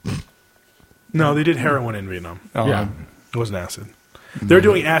something. No, they did heroin in Vietnam. Oh, Yeah. It wasn't acid. They're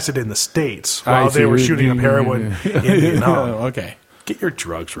doing acid in the States while they were shooting up heroin in Vietnam. Okay. Get your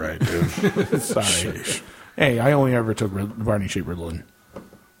drugs right, dude. Sorry. Hey, I only ever took Barney-shaped Ritalin.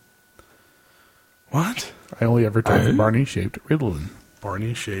 What? I only ever took Barney-shaped Ritalin.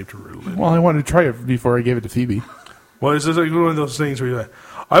 Barney-shaped Ritalin. Well, I wanted to try it before I gave it to Phoebe. Well, is this like one of those things where you're like,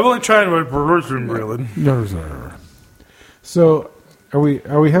 I've only tried Ritalin. So, are we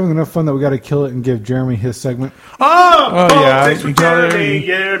having enough fun that we got to kill it and give Jeremy his segment? Oh yeah, politics with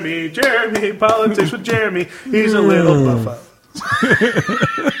Jeremy, politics with Jeremy. He's a little buff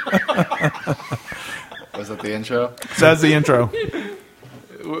Was that the intro? That's the intro.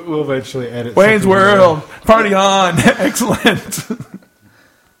 We'll eventually edit. Wayne's World, party on! Excellent.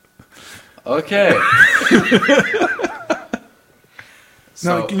 Okay.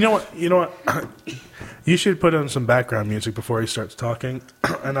 No, you know what? You should put on some background music before he starts talking.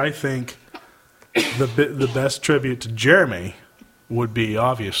 And I think the best tribute to Jeremy would be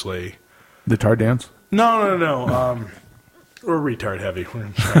obviously The Tard Dance? No. We're retard heavy. We're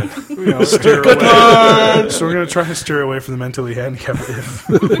going to steer away. So we're going to try to steer away from the mentally handicapped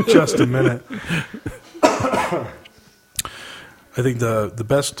in just a minute. I think the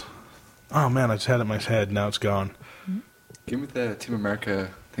best. Oh man, I just had it in my head. Now it's gone. Give me the Team America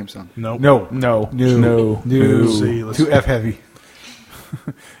theme song. Nope. No. See, Too F heavy.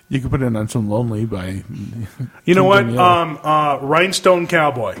 You could put it on some Lonely by... You know what? Rhinestone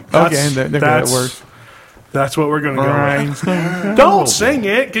Cowboy. That works. That's what we're going to go with. Don't sing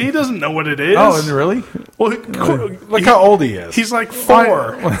it. He doesn't know what it is. Oh, is it really? Well, look how old he is. He's like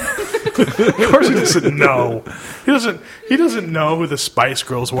 4. Of course he doesn't know. He doesn't know who the Spice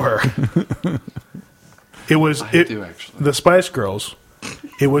Girls were. It was I do actually. The Spice Girls.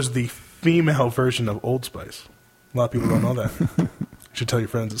 It was the female version of Old Spice. A lot of people don't know that. You should tell your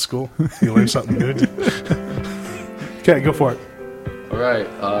friends at school. You learn something new. Okay, go for it. All right.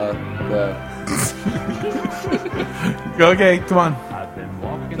 Okay, come on.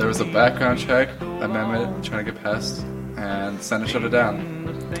 There was a background check amendment trying to get passed, and the Senate shut it down.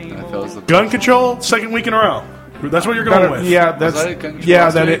 And I feel it was the Gun control, second week in a row. That's what you're going with. Yeah, that's Was that gun control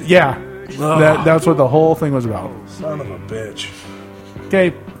last week? That's what the whole thing was about. Son of a bitch.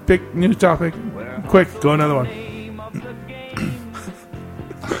 Okay, pick news topic. Quick, go another one.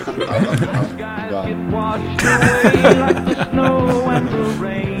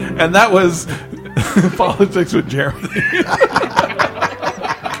 And that was Politics with Jeremy.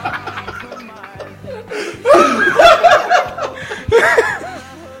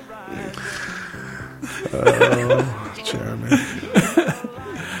 Oh, Jeremy.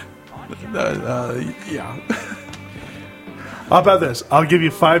 Yeah. How about this? I'll give you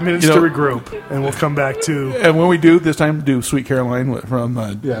 5 minutes to regroup, and we'll come back to... And when we do, this time, do Sweet Caroline from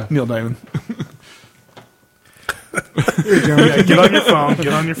Neil Diamond. Yeah, get on your phone.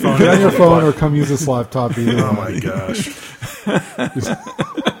 Get on your phone. Get on your phone or come use this laptop. Oh, my gosh.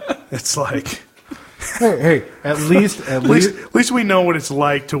 It's like... Hey, at least we know what it's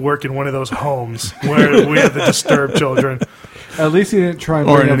like to work in one of those homes where we have the disturbed children. At least he didn't try and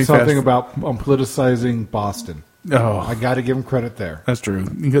bring up something about politicizing Boston. Oh, I got to give him credit there. That's true,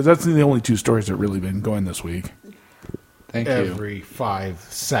 because that's the only 2 stories that really been going this week. Thank you. Every 5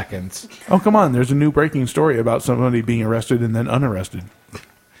 seconds. Oh, come on. There's a new breaking story about somebody being arrested and then unarrested.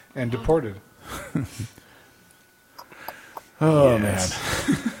 And deported. Oh, man.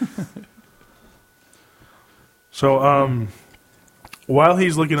 So, while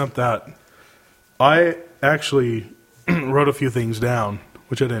he's looking up that, I actually wrote a few things down,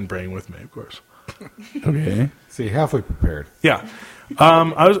 which I didn't bring with me, of course. Okay. See, halfway prepared. Yeah.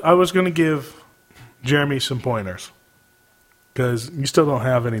 I was going to give Jeremy some pointers. Because you still don't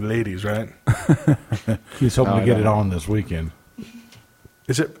have any ladies, right? He's hoping to get it on this weekend.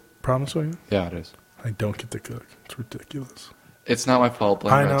 Is it prom this weekend? Yeah, it is. I don't get to cook. It's ridiculous. It's not my fault.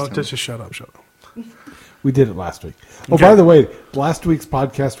 I know. Just shut up. We did it last week. Oh, Okay. by the way, last week's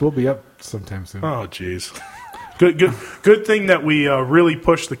podcast will be up sometime soon. Oh, jeez. Good thing that we really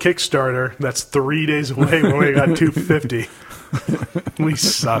pushed the Kickstarter. That's 3 days away when we got 250. We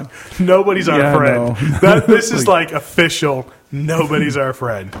suck. Nobody's our friend. No. This is like official. Nobody's our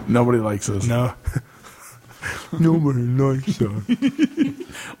friend. Nobody likes us. No. Nobody likes us.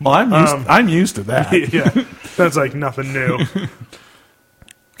 Well, I'm used to that. Yeah, that's like nothing new.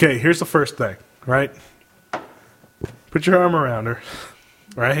 Okay, here's the first thing, right? Put your arm around her,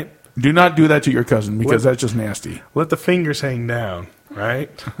 right? Do not do that to your cousin, because that's just nasty. Let the fingers hang down, right?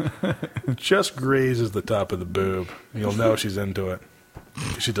 Just grazes the top of the boob. You'll know she's into it.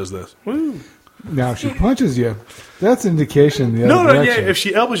 She does this. Woo. Now, if she punches you, that's indication the other No, direction. yeah. If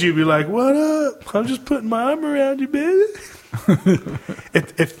she elbows you, be like, "What up? I'm just putting my arm around you, baby."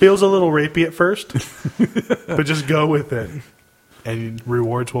 It feels a little rapey at first, but just go with it, and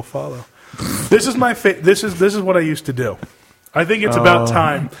rewards will follow. This is my this is what I used to do. I think it's about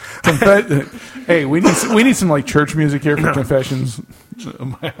time. Hey, we need some like church music here for confessions.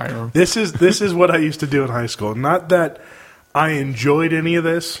 This is what I used to do in high school. Not that I enjoyed any of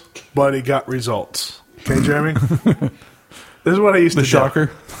this, but it got results. Okay, Jeremy? This is what I used to do. The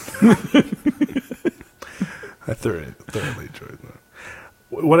shocker. I thoroughly enjoyed that.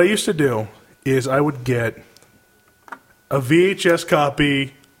 What I used to do is I would get a VHS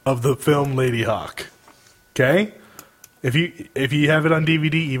copy of the film Lady Hawk. Okay? If you have it on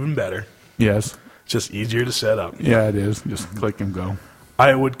DVD, even better. Yes. Just easier to set up. Yeah, it is. Just click and go.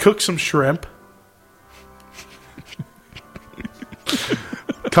 I would cook some shrimp.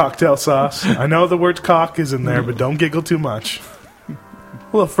 Cocktail sauce. I know the word cock is in there, but don't giggle too much. A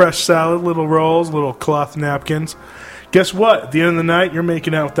little fresh salad, little rolls, little cloth napkins. Guess what? At the end of the night, you're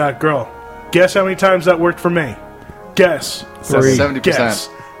making out with that girl. Guess how many times that worked for me? Guess. 70%. Guess.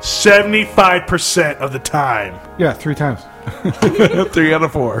 75% of the time. Yeah, 3 times. 3 out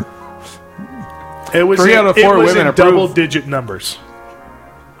of 4. It was 3 out of 4 women in approve. double-digit numbers.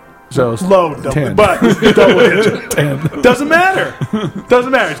 So it's Low double, 10. but double digit. 10. Doesn't matter.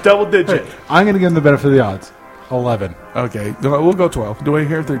 Doesn't matter. It's double digit. Hey, I'm going to give them the benefit of the odds. 11. Okay, we'll go 12. Do I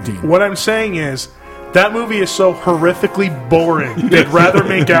hear 13? What I'm saying is, that movie is so horrifically boring. They'd rather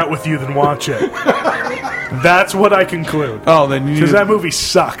make out with you than watch it. That's what I conclude. Oh, then you because that movie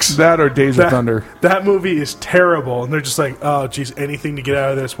sucks. That or Days of Thunder. That movie is terrible, and they're just like, oh, geez, anything to get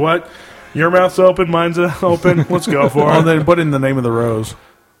out of this. What? Your mouth's open, mine's open. Let's go for it. Oh, then put in The Name of the Rose.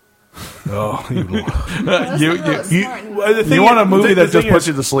 Oh, you want a movie that just puts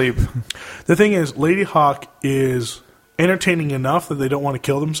you to sleep. The thing is, Lady Hawk is entertaining enough that they don't want to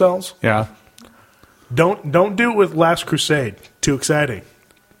kill themselves. Yeah. Don't do it with Last Crusade. Too exciting.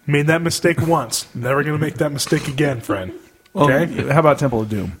 Made that mistake once. Never going to make that mistake again, friend. Okay? Well, how about Temple of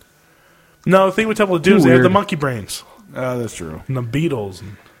Doom? No, the thing with Temple of Doom is they have the monkey brains. That's true. And the Beatles.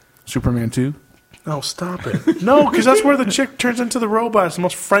 And Superman 2? Oh, stop it. No, because that's where the chick turns into the robot. It's the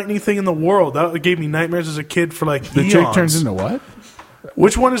most frightening thing in the world. That gave me nightmares as a kid for like The eons. chick turns into what?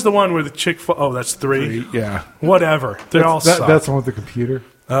 Which one is the one where the chick... Oh, that's 3. Yeah. Whatever. They all suck. That's the one with the computer.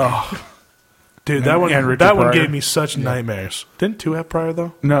 Oh. Dude, that one gave me such nightmares. Didn't 2 have Pryor,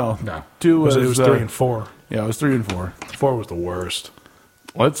 though? No. 2 was... It was 3 and 4. Yeah, it was 3 and 4. 4 was the worst.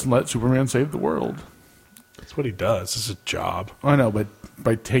 Let's let Superman save the world. That's what he does. It's a job. I know, but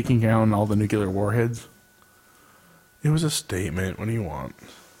by taking down all the nuclear warheads... It was a statement. What do you want?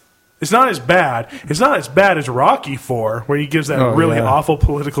 It's not as bad. It's not as bad as Rocky 4, where he gives that awful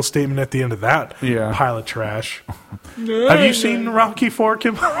political statement at the end of that pile of trash. Have you seen Rocky 4,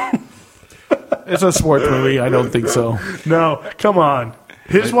 Kimball? It's a sports movie. I don't think so. No, come on.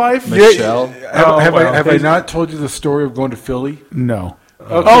 His wife? Michelle? Have I not told you the story of going to Philly? No.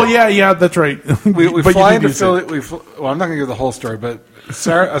 Okay. Oh, yeah, that's right. We fly into Philly. I'm not going to give the whole story, but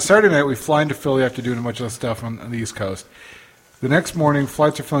Saturday night we fly into Philly after doing a bunch of stuff on the East Coast. The next morning,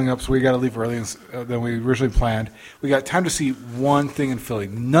 flights are filling up, so we got to leave earlier than we originally planned. We got time to see one thing in Philly.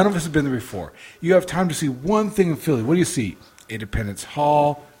 None of us have been there before. You have time to see one thing in Philly. What do you see? Independence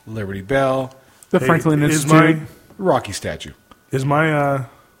Hall, Liberty Bell, the Franklin Institute, Rocky statue. Is my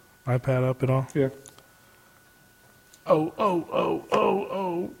iPad up at all? Yeah. Oh.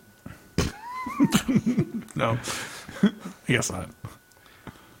 No. I guess not.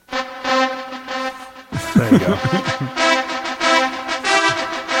 There you go.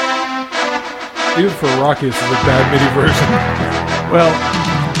 Even for Rocky, this is a bad MIDI version. Well,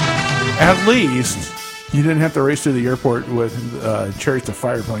 at least you didn't have to race to the airport with Chariots of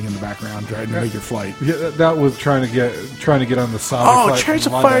Fire playing in the background trying to make your flight. Yeah, that was trying to get on the side. Oh, Chariots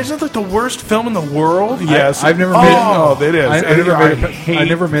of Fire! Isn't that like the worst film in the world? Yes, I've never made it. Oh, it is. I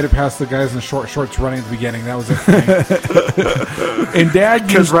never made it past the guys in the shorts running at the beginning. That was it. And Dad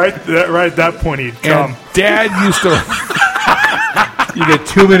because right at that point he'd come. Dad used to. You get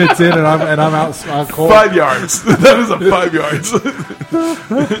 2 minutes in, and I'm out cold. 5 yards. That was a 5 yards.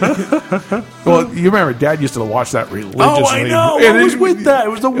 Well, you remember Dad used to watch that religiously. Oh, I know. I was with that. It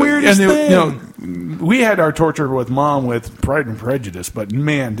was the weirdest thing. We had our torture with Mom with Pride and Prejudice, but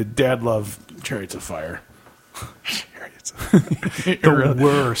man, did Dad love Chariots of Fire. The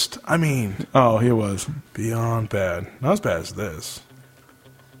worst. I mean, he was beyond bad. Not as bad as this.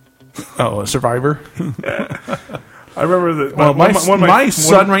 Oh, a Survivor. I remember that. Well, my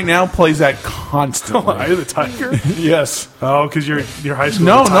son right now plays that constantly. Eye of the Tiger? Yes. Oh, because your high school.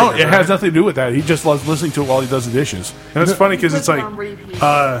 No, it has nothing to do with that. He just loves listening to it while he does the dishes. And it's funny because it's like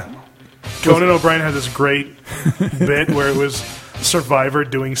Conan O'Brien had this great bit where it was Survivor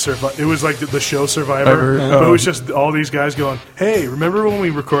doing Survivor. It was like the show Survivor, but it was just all these guys going, "Hey, remember when we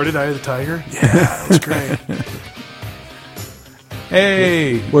recorded Eye of the Tiger? Yeah, that was great."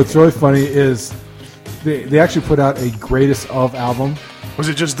 Hey, what's really funny is they actually put out a greatest of album. Was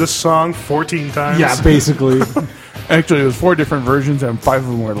it just this song 14 times? Yeah, basically. Actually, it was 4 different versions, and 5 of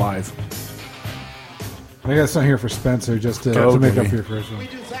them were live. I got something here for Spencer just to make up your first one.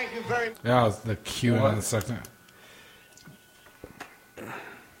 Yeah, the cue in the second.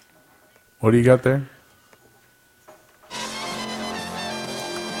 What do you got there?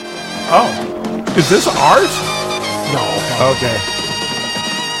 Oh, is this art? No. Okay.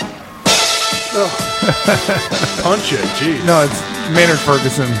 Punch it, jeez. No, it's Maynard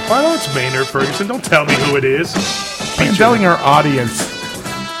Ferguson. I know it's Maynard Ferguson. Don't tell me who it is. I'm telling our audience.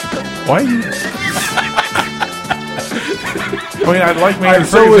 Why? I mean, I like Maynard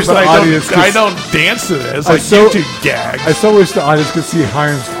Ferguson, but I don't dance to this. Like YouTube gag. I so wish the audience could see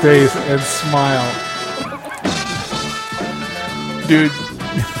Hyrum's face and smile. Dude,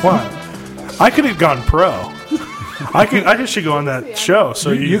 what? I could have gone pro. I just should go on that show.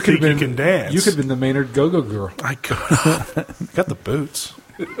 So you can dance. You could have been the Maynard Go-Go Girl. I could. Got the boots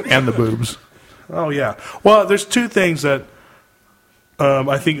and the boobs. Oh yeah. Well, there's two things that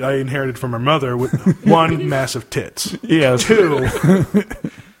I think I inherited from my mother. One, massive tits. Yeah. Two.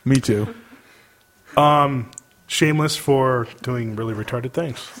 Me too. Shameless for doing really retarded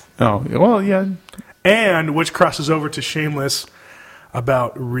things. Oh well, yeah. And which crosses over to shameless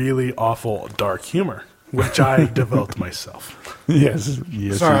about really awful dark humor, which I developed myself. Yes.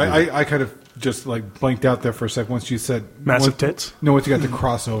 Sorry, I kind of just like blanked out there for a sec once you said massive tits. No, once you got the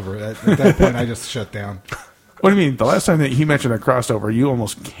crossover. At that point, I just shut down. What do you mean? The last time that he mentioned a crossover, you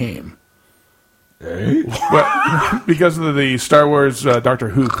almost came. Hey? Well, because of the Star Wars Doctor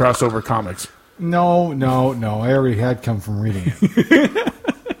Who crossover comics. No. I already had come from reading it.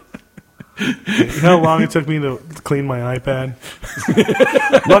 You know how long it took me to clean my iPad?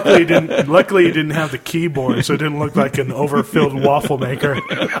 Luckily, it didn't have the keyboard, so it didn't look like an overfilled waffle maker.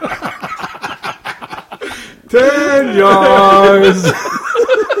 10 yards.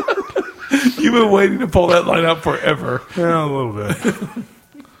 You've been waiting to pull that line out forever. Yeah, a little bit.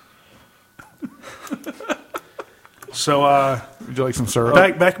 So, would you like some syrup?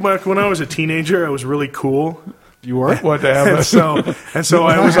 Back when I was a teenager, I was really cool. You were? What to have and so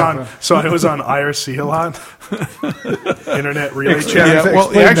I was on IRC a lot. Internet relay chat. Yeah,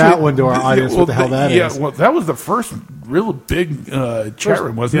 explain that one to our audience. What the hell that is? Yeah, well, that was the first real big chat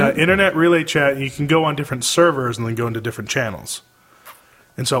room, wasn't it? Yeah, internet relay chat. You can go on different servers and then go into different channels.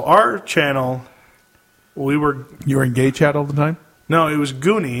 And so our channel, you were in gay chat all the time? No, it was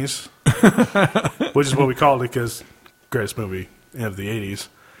Goonies, which is what we called it because greatest movie of the 80s.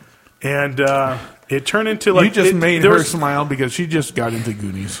 And it turned into like... You just made her smile because she just got into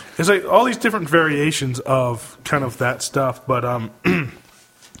Goonies. It's like all these different variations of kind of that stuff, but...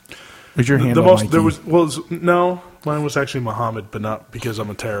 was your handle Mikey? No, mine was actually Muhammad, but not because I'm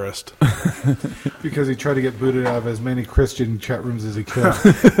a terrorist. Because he tried to get booted out of as many Christian chat rooms as he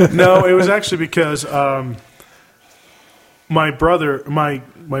could. No, it was actually because my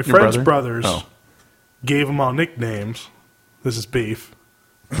friend's brothers gave them all nicknames. This is Beef.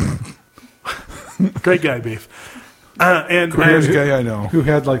 Great guy, Beef. And guy I know. Who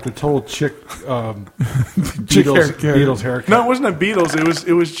had like the total chick Beatles haircut. No, it wasn't a Beatles.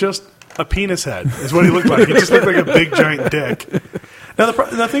 It was just a penis head is what he looked like. He just looked like a big giant dick. Now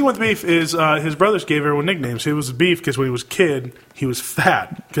the thing with Beef is his brothers gave everyone nicknames. He was Beef because when he was a kid he was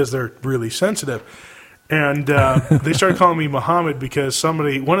fat because they're really sensitive, and they started calling me Muhammad because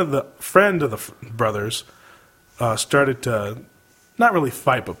one of the friend of the brothers started to not really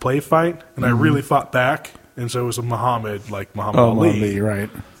fight but play fight, and I really fought back, and so it was a Muhammad like Muhammad Ali, right?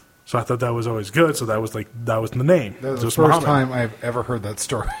 So I thought that was always good. So that was the name. That was the first time I've ever heard that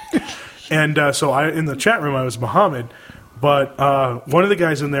story. And so in the chat room I was Muhammad, but one of the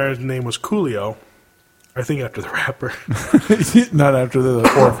guys in there, his name was Coolio, I think after the rapper. Not after the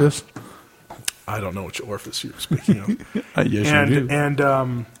orifice. I don't know which orifice you're speaking of. Yes, you do.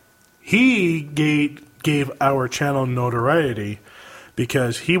 And he gave our channel notoriety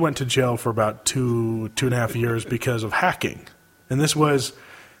because he went to jail for about 2.5 years because of hacking, and this was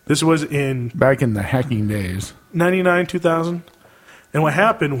back in the hacking days, 99, 2000. And what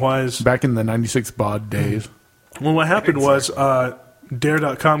happened was back in the 96 baud days. Well, what happened was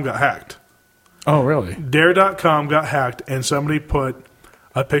Dare.com got hacked. Oh, really? Dare.com got hacked, and somebody put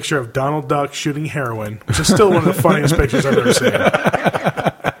a picture of Donald Duck shooting heroin, which is still one of the funniest pictures I've ever seen.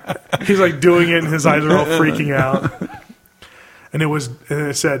 He's like doing it, and his eyes are all freaking out. And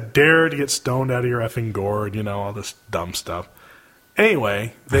it said, "Dare to get stoned out of your effing gourd," all this dumb stuff.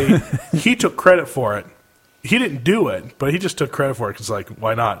 Anyway, he took credit for it. He didn't do it, but he just took credit for it because, like,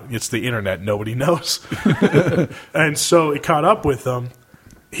 why not? It's the internet. Nobody knows. And so it caught up with him.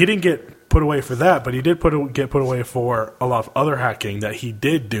 He didn't get put away for that, but he did get put away for a lot of other hacking that he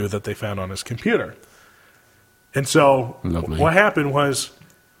did do that they found on his computer. And so what happened was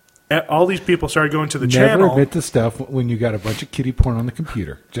all these people started going to the channel. Never admit to stuff when you got a bunch of kiddie porn on the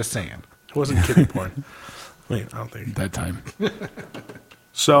computer. Just saying. It wasn't kiddie porn. Wait, I don't think. That time.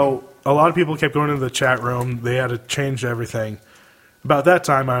 So a lot of people kept going into the chat room. They had to change everything. About that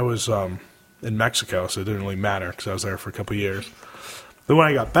time, I was in Mexico, so it didn't really matter because I was there for a couple years. Then when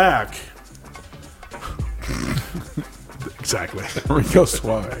I got back, exactly, Rico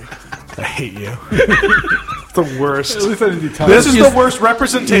Suave. I hate you. It's the worst. At least I didn't do tacos. This is the worst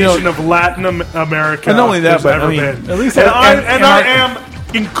representation of Latin America. And not only that, but ever I mean, been. at least I am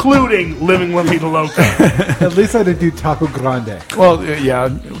including living La Vida Loca. At least I didn't do taco grande. Well, yeah,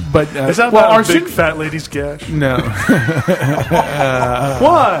 but Is that well, not our a big fat lady's gash? No.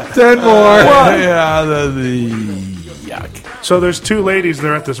 What? 10 more. What? Yeah, the yuck. So there's two ladies.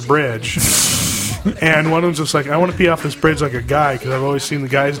 They're at this bridge. And one of them's just like, I want to pee off this bridge like a guy because I've always seen the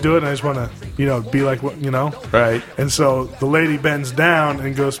guys do it, and I just want to, be like, Right. And so the lady bends down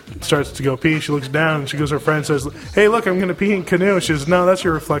and starts to go pee. She looks down and she goes to her friend and says, "Hey, look, I'm going to pee in canoe." She says, "No, that's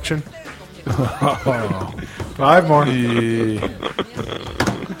your reflection." 5 more.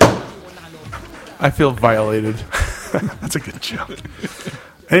 I feel violated. That's a good joke.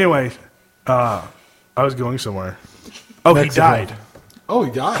 Anyway, I was going somewhere. Oh, Mexico. He died. Oh,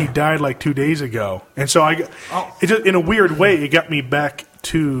 he died. He died like 2 days ago, and so it just, in a weird way, it got me back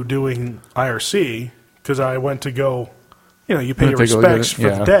to doing IRC because I went to go. You pay your respects for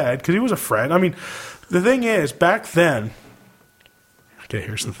the dead because he was a friend. I mean, the thing is, back then. Okay,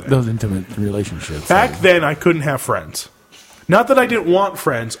 here's the thing. Those intimate relationships. Back then, I couldn't have friends. Not that I didn't want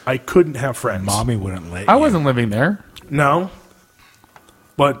friends, I couldn't have friends. Mommy wouldn't let you. I wasn't living there. No,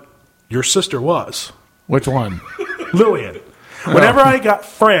 but your sister was. Which one? Lillian. Whenever I got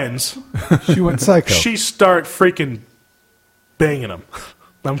friends, She went psycho. she start freaking banging them.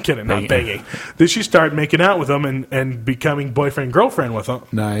 I'm kidding, not banging. Then she started making out with them and becoming boyfriend-girlfriend with them.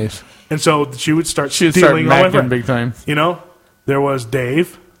 Nice. And so she would start She would start stealing all my macking friends. big time. There was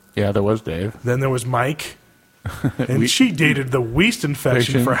Dave. Yeah, there was Dave. Then there was Mike. And she dated the yeast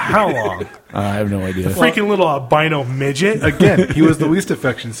infection for how long? I have no idea. Freaking little albino midget. Again, he was the least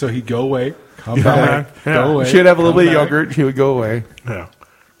affection, so he'd go away, come back, Yeah. go away. She'd have a little come bit of back. yogurt. She would go away. Yeah.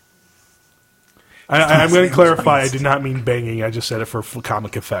 I'm going to clarify. I did not mean banging. I just said it for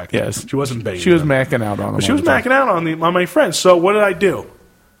comic effect. Yes. She wasn't banging. She was them. macking out on him. But she all was the time. macking out on my friends. So what did I do?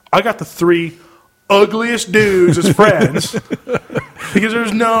 I got the 3 ugliest dudes as friends because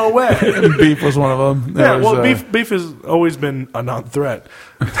there's no way. And Beef was one of them. Yeah, well, beef has always been a non-threat.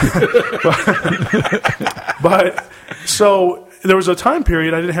 but so there was a time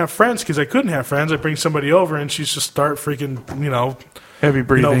period I didn't have friends because I couldn't have friends. I bring somebody over and she's just start freaking, heavy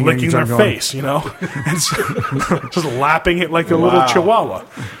breathing, licking and their going, face, and so, just lapping it like a little chihuahua.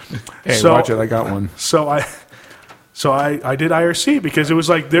 Hey, So- watch it! I got one. So I did IRC because it was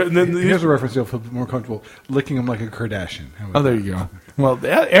like Here's a reference you'll feel more comfortable. Licking him like a Kardashian. How about Oh, there you go. Well,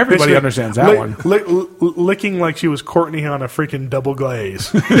 everybody basically understands that one. licking like she was Courtney on a freaking double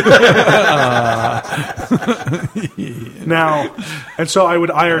glaze. Now, and so I would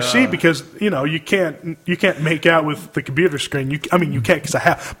IRC because you can't make out with the computer screen. You can because I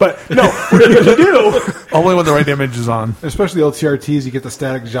have, but no, what you can do Only when the right image is on. Especially LTRTs, you get the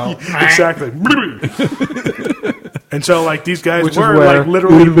static jowl. exactly. And so like these guys Which were is where like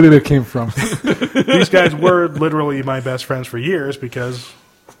literally it came from. these guys were literally my best friends for years because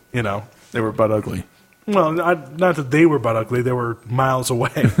They were butt ugly. well not that they were butt ugly, they were miles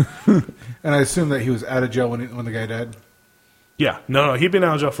away. And I assume that he was out of jail when the guy died. Yeah, no, he'd been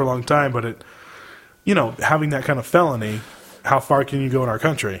out of jail for a long time, but having that kind of felony, how far can you go in our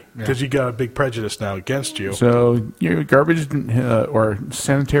country? Because you got a big prejudice now against you. So you're a garbage or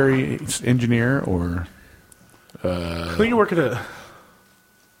sanitary engineer or... I think you work at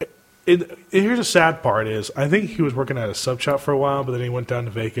here's the sad part is I think he was working at a sub shop for a while, but then he went down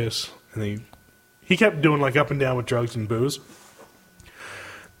to Vegas and he kept doing like up and down with drugs and booze.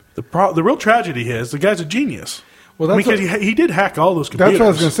 The real tragedy is the guy's a genius. Well, that's because he did hack all those computers. That's what I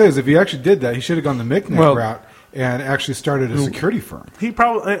was going to say. Is if he actually did that, he should have gone the Micmac route and actually started a security firm. He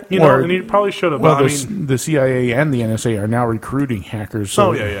probably, and he probably should have. Well, the CIA and the NSA are now recruiting hackers.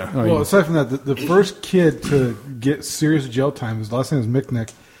 So, yeah. Well, aside from that, the first kid to get serious jail time, his last name was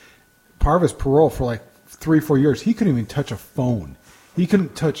Micmac. Part of his parole for like 3-4 years, he couldn't even touch a phone. He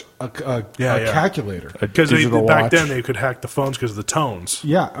couldn't touch a calculator. Because back then they could hack the phones because of the tones.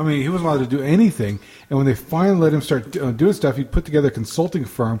 Yeah, I mean, he wasn't allowed to do anything. And when they finally let him start doing stuff, he put together a consulting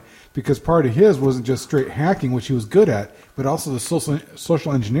firm because part of his wasn't just straight hacking, which he was good at, but also the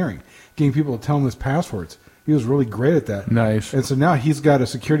social engineering, getting people to tell him his passwords. He was really great at that. Nice. And so now he's got a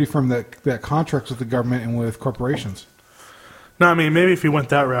security firm that contracts with the government and with corporations. No, I mean, maybe if he went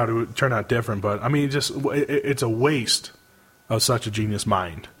that route, it would turn out different. But, I mean, it's a waste of such a genius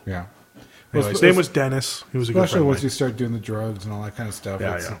mind. Yeah. Anyway, his name was Dennis. He was a good Especially friend. once you start doing the drugs and all that kind of stuff.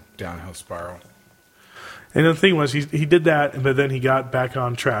 Yeah, It's yeah. a downhill spiral. And the thing was, he did that, but then he got back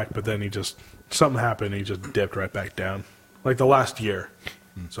on track, but then he just something happened and he just dipped right back down. Like the last year.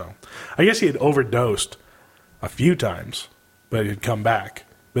 So I guess he had overdosed a few times, but he'd come back.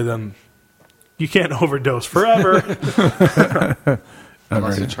 But then you can't overdose forever.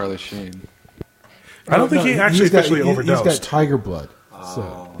 Unless you're Charlie Sheen. I don't think he actually officially overdosed. He's got tiger blood.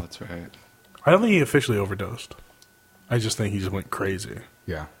 Oh, that's right. I don't think he officially overdosed. I just think he just went crazy.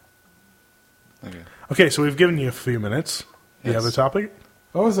 Yeah. Okay, so we've given you a few minutes. You have a topic?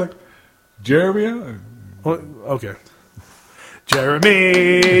 I was like, Jeremy? Well, okay.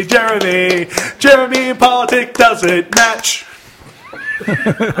 Jeremy in politics doesn't match.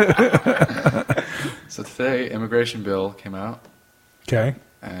 So today, immigration bill came out. Okay.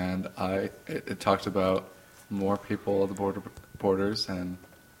 And it talked about more people at the borders, and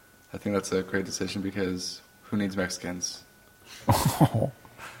I think that's a great decision because who needs Mexicans?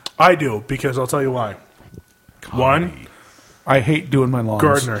 I do, because I'll tell you why. One, I hate doing my lawns.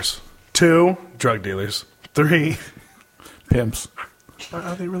 gardeners. 2, drug dealers. 3, Pimps.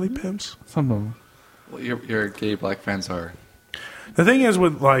 are they really pimps? Some of them. Well, your gay black friends are. The thing is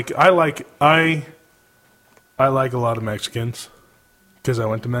with I like a lot of Mexicans because I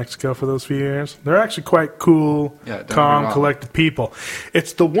went to Mexico for those few years. They're actually quite cool, calm, collected people.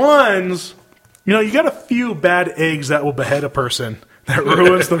 It's the ones, you got a few bad eggs that will behead a person that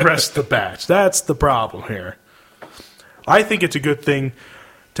ruins the rest of the batch. That's the problem here. I think it's a good thing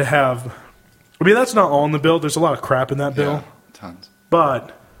to have. I mean, that's not all in the bill. There's a lot of crap in that bill. Yeah, tons.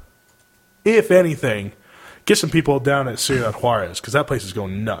 But if anything, get some people down at Ciudad Juarez because that place is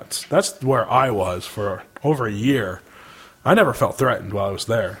going nuts. That's where I was for over a year. I never felt threatened while I was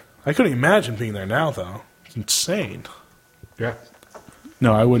there. I couldn't imagine being there now, though. It's insane. Yeah.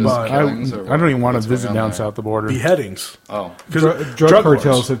 No, I wouldn't. I don't even want to visit down there? south the border. Beheadings. Oh. Drug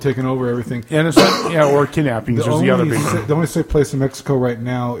cartels have taken over everything. And it's like, or kidnappings is the other big one. The only safe place in Mexico right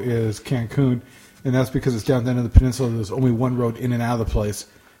now is Cancun, and that's because it's down the end of the peninsula. There's only one road in and out of the place,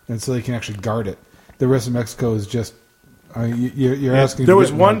 and so they can actually guard it. The rest of Mexico is just... you're asking... There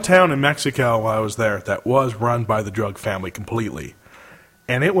was one town in Mexico while I was there that was run by the drug family completely.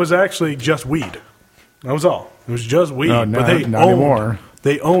 And it was actually just weed. That was all. It was just weed. No, but they not anymore.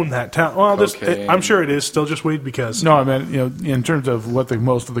 They own that town. Well, I'm sure it is still just weed because... No, I meant, in terms of what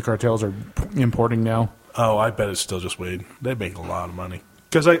most of the cartels are importing now. Oh, I bet it's still just weed. They make a lot of money.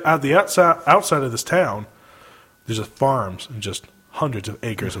 Because at the outside of this town, there's just farms and just hundreds of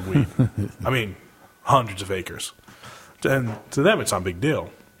acres of weed. I mean, hundreds of acres. And to them, it's not a big deal.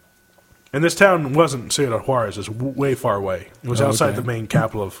 And this town wasn't Ciudad Juarez. It's way far away. It was outside the main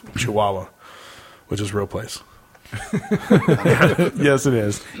capital of Chihuahua, which is a real place. Yes, it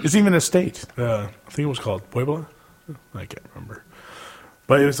is. It's even a state. I think it was called Puebla. I can't remember.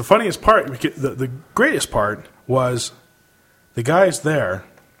 But it was the funniest part. The greatest part was the guys there,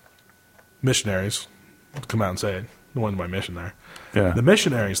 missionaries, come out and say it. The one by mission there. Yeah. The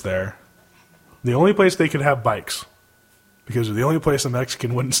missionaries there, the only place they could have bikes, because they're the only place a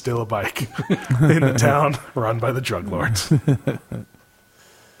Mexican wouldn't steal a bike in the town run by the drug lords.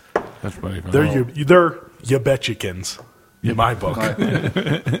 That's funny. They're you betchikins in my book.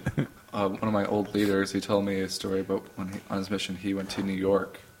 One of my old leaders, he told me a story about when on his mission he went to New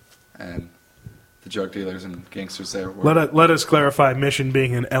York, and the drug dealers and gangsters there were... Let us clarify mission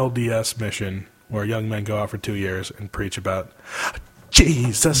being an LDS mission, where young men go out for 2 years and preach about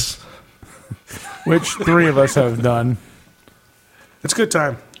Jesus. Which 3 of us have done. It's a good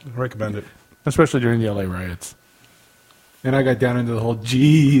time. I recommend it. Especially during the LA riots. And I got down into the whole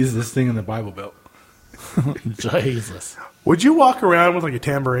Jesus thing in the Bible Belt. Jesus. Would you walk around with like a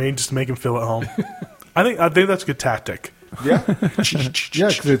tambourine just to make him feel at home? I think that's a good tactic. Yeah. Yeah,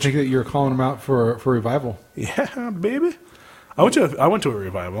 because they think that you're calling them out for revival. Yeah, baby. I went to a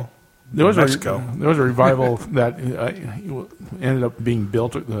revival. There was Mexico. There was a revival that ended up being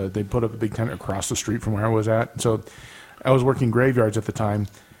built. They put up a big tent across the street from where I was at. So I was working graveyards at the time,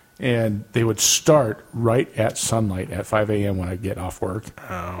 and they would start right at sunlight at 5 a.m. when I get off work.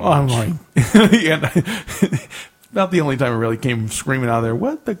 Oh, I'm like, not the only time I really came screaming out of there,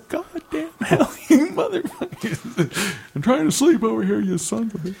 what the goddamn hell, you motherfuckers. I'm trying to sleep over here, you son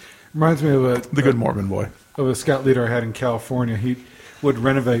of a bitch. Reminds me of the good Mormon boy. Of a scout leader I had in California. He would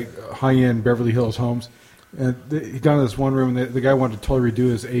renovate high-end Beverly Hills homes. And he got in this one room, and the guy wanted to totally redo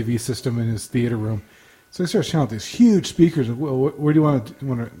his AV system in his theater room. So he starts shouting out these huge speakers. Well, where do you want to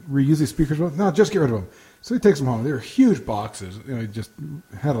reuse these speakers? Well, no, just get rid of them. So he takes them home. They were huge boxes. He just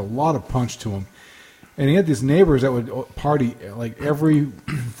had a lot of punch to them. And he had these neighbors that would party like every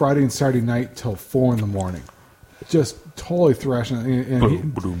Friday and Saturday night till 4 a.m. Just totally thrashing.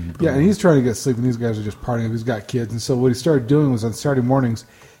 And he's trying to get sleep, and these guys are just partying. He's got kids. And so what he started doing was on Saturday mornings,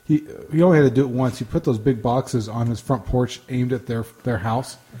 He only had to do it once. He put those big boxes on his front porch aimed at their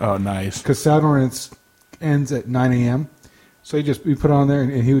house. Oh, nice. Because sound ordinance ends at 9 a.m. So he put it on there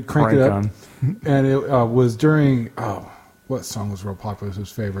and he would crank it up. On. And it was during, what song was real popular? It was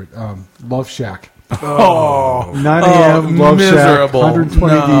his favorite? Love Shack. Oh, 9 a.m. Love miserable. Shack,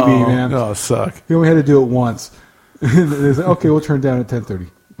 120 dB, man. Oh, suck. He only had to do it once. They said, okay, we'll turn it down at 10:30.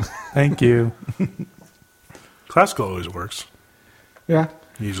 Thank you. Classical always works. Yeah.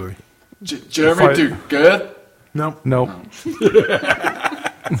 Usually. Jeremy, do good? Nope. Nope.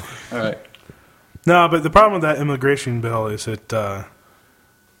 All right. No, but the problem with that immigration bill is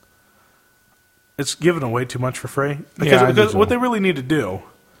it's giving away too much for free. Because what they really need to do,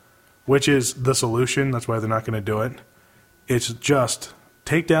 which is the solution, that's why they're not going to do it, it's just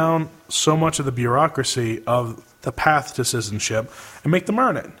take down so much of the bureaucracy of the path to citizenship and make them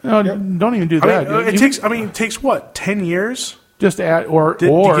earn it. No, don't even do that. It takes what, 10 years? Just add or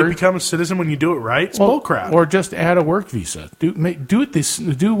to become a citizen when you do it right. It's bullcrap. Or just add a work visa. Do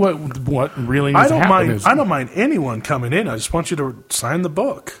what really needs to happen. I don't mind anyone coming in. I just want you to sign the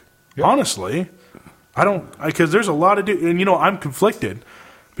book. Yep. Honestly, because there's a lot of dudes, and I'm conflicted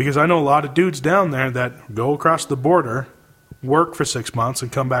because I know a lot of dudes down there that go across the border, work for 6 months,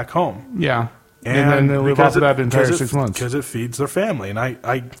 and come back home. Yeah, and then they live off of that entire 6 months because it feeds their family, and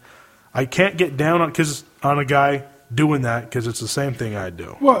I can't get down on a guy doing that because it's the same thing I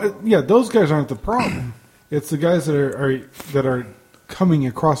do. Well, yeah, those guys aren't the problem. It's the guys that are coming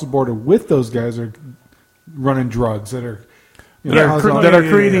across the border with those guys are running drugs that are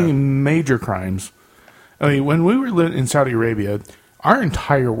creating major crimes. I mean, when we were in Saudi Arabia, our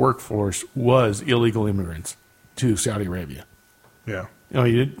entire workforce was illegal immigrants to Saudi Arabia. Yeah,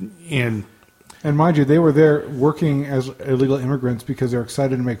 and mind you, they were there working as illegal immigrants because they're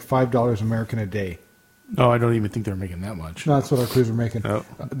excited to make $5 American a day. No, I don't even think they're making that much. No, that's what our crews were making. Oh.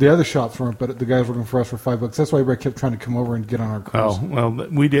 The other shops weren't, but the guys working for us for $5. That's why everybody kept trying to come over and get on our crews. Oh, well,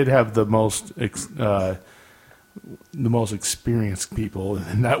 we did have the most experienced people,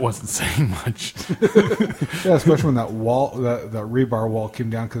 and that wasn't saying much. Yeah, especially when that rebar wall came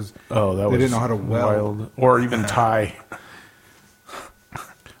down because they didn't know how to weld or even tie.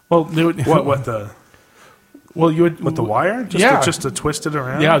 Well, they would, Well, you would with the wire, just to twist it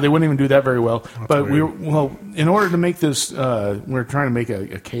around. Yeah, they wouldn't even do that very well. But in order to make this, we're trying to make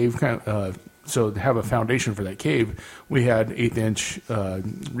a cave so to have a foundation for that cave, we had 1/8-inch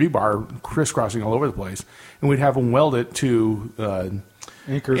rebar crisscrossing all over the place, and we'd have them weld it to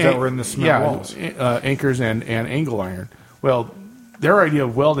anchors that were in the cement walls. Anchors and angle iron. Well, their idea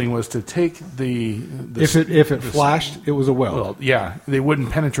of welding was to take if it flashed, it was a weld. Well, yeah, they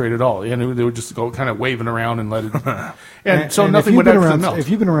wouldn't penetrate at all, and they would just go kind of waving around and let it. and so nothing would actually melt. If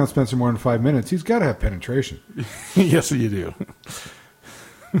you've been around Spencer more than 5 minutes, he's got to have penetration. Yes, you do.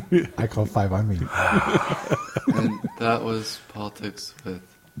 I call 5 on me. And that was politics with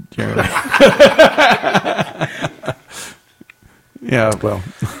Jeremy. Yeah, well,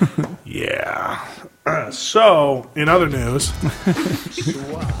 yeah. So, in other news,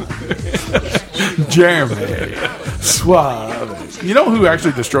 Jeremy Suave. You know who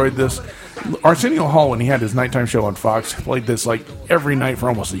actually destroyed this? Arsenio Hall, when he had his nighttime show on Fox, played this like every night for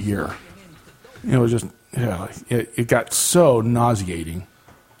almost a year. It was just, it got so nauseating.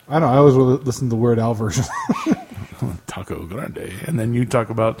 I know. I always listen to the Weird Al version. Taco Grande. And then you talk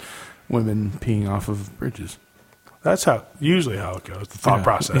about women peeing off of bridges. That's usually how it goes, the thought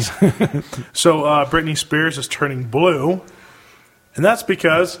process. So Britney Spears is turning blue, and that's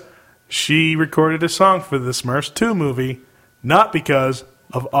because she recorded a song for the Smurfs 2 movie, not because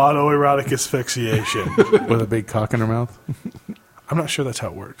of autoerotic asphyxiation. With a big cock in her mouth? I'm not sure that's how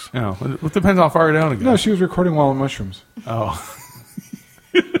it works. No, it depends how far down it goes. No, she was recording while on mushrooms. Oh.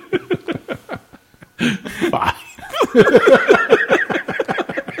 Fine.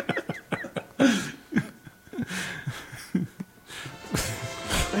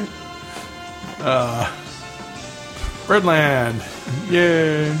 Birdland.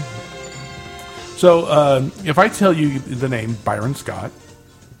 Yay. So, if I tell you the name Byron Scott,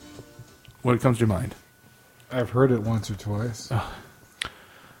 what comes to your mind? I've heard it once or twice.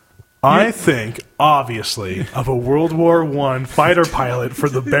 I think, obviously, of a World War I fighter pilot for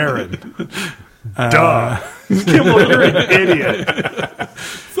the Baron. Duh. Kimball, you're an idiot.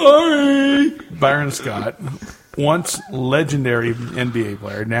 Sorry. Byron Scott, once legendary NBA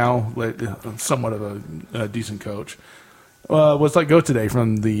player, now somewhat of a decent coach, was let go today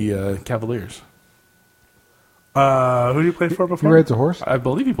from the Cavaliers. Who did he play for before? He rides a horse? I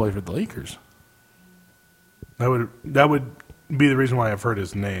believe he played for the Lakers. That would be the reason why I've heard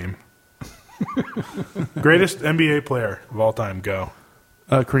his name. Greatest NBA player of all time, go.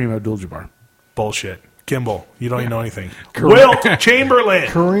 Kareem Abdul-Jabbar. Bullshit. Kimball, you don't even know anything. Wilt Chamberlain.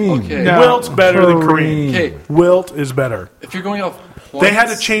 Kareem. Okay. No. Wilt's better than Kareem. Okay, Wilt is better. if you're going off points, They had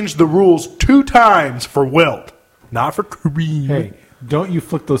to change the rules 2 times for Wilt, not for Kareem. Hey, don't you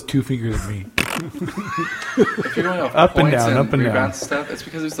flick those 2 fingers at me. If you're going off Up and points down, up and rebound down. stuff, it's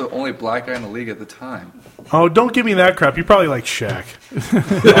because he's the only black guy in the league at the time. Oh, don't give me that crap. You probably like Shaq. Close.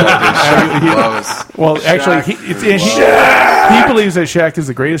 Well, actually, Shaq. he believes that Shaq is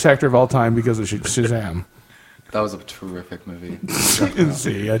the greatest actor of all time because of Shazam. That was a terrific movie.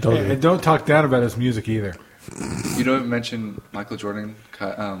 See, I told you. And don't talk down about his music either. You don't even mention Michael Jordan,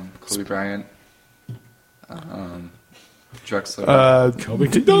 Kobe Bryant,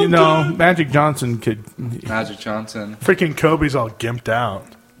 Drexler, You know, Magic Johnson could. Magic Johnson. Freaking Kobe's all gimped out.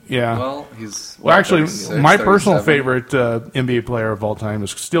 Yeah. Well, he's Well, actually, 36, my personal 37. favorite NBA player of all time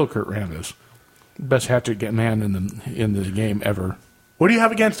is still Kurt Rambis. Best hat-trick man in the game ever. What do you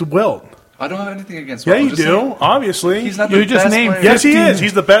have against Wilt? I don't have anything against Yeah, Wilt. I'm you just do. saying, Obviously. He's not You the just best named- player. Yes, he 15. is.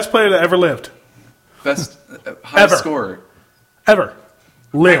 He's the best player that ever lived. Best highest Ever. scorer. Ever.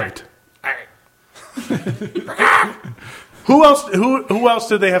 Lived. Who else? Who else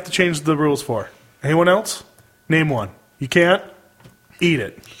did they have to change the rules for? Anyone else? Name one. You can't. Eat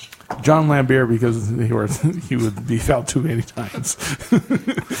it. John Lambert, because he would be fouled too many times.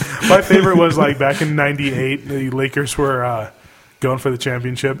 My favorite was like back in '98. The Lakers were going for the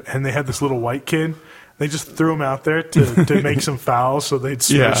championship, and they had this little white kid. They just threw him out there to make some fouls, so they'd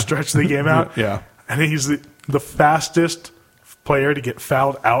Yeah. stretch the game out. Yeah. And he's the fastest player to get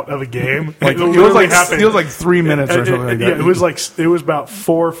fouled out of a game. Like, it it was literally like happened. 3 minutes or something like that. Yeah, it was about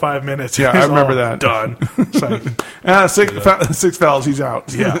 4 or 5 minutes. Yeah, It was I remember all that. Done. It's like, Six fouls, he's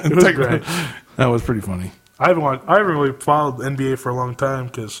out. Yeah, it was great. That was pretty funny. I haven't really followed the NBA for a long time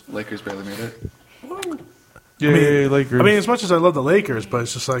because Lakers barely made it. Yay, Lakers. I mean, as much as I love the Lakers, but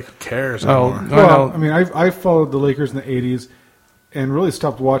it's just like who cares Oh, anymore? Well, I mean, I followed the Lakers in the 80s and really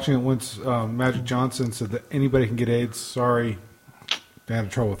stopped watching it once Magic Johnson said that anybody can get AIDS. Sorry. They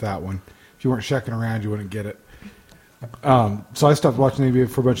had trouble with that one. If you weren't checking around, you wouldn't get it. So I stopped watching the NBA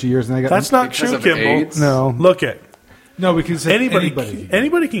for a bunch of years. And I got That's not Because true, of Kimball. AIDS? no. Look at No, because anybody. anybody.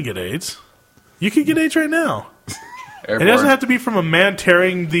 Anybody can get AIDS. You can get AIDS right now. Airborne. It doesn't have to be from a man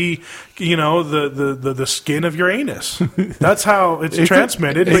tearing the skin of your anus. That's how it's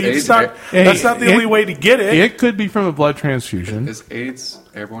transmitted. But AIDS it's not. Hey, That's not the only way to get it. It could be from a blood transfusion. Is AIDS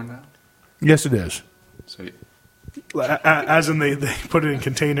airborne now? Yes, it is. So As in they put it in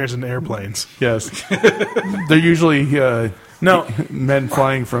containers in airplanes. Yes. They're usually No, men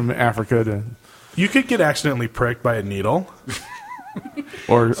flying from Africa to. you could get accidentally pricked by a needle.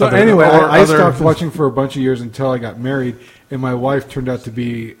 Or So other, anyway, or I other- stopped watching for a bunch of years until I got married, and my wife turned out to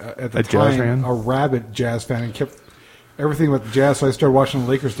be at the A jazz fan? a rabid jazz fan and kept everything about the Jazz. So I started watching the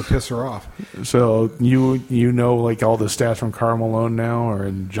Lakers to piss her off. So you know like all the stats from Karl Malone now, or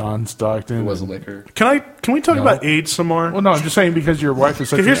in John Stockton. it was a Laker. Can we talk about AIDS some more? Well, no, I'm just saying because your wife is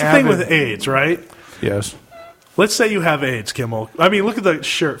such an Here's the thing avid- with AIDS, right? Yes. Let's say you have AIDS, Kimmel. I mean, look at the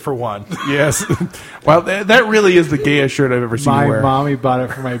shirt for one. Yes. Well, that really is the gayest shirt I've ever seen My you wear. mommy bought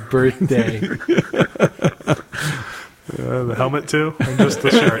it for my birthday. The helmet too, and just the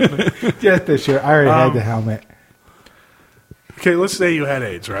shirt. Just the shirt. I already had the helmet. Okay, let's say you had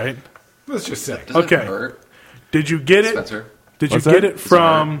AIDS, right? Let's just say. Does Okay. it hurt, Did you get it? Spencer? Did you What's get that? it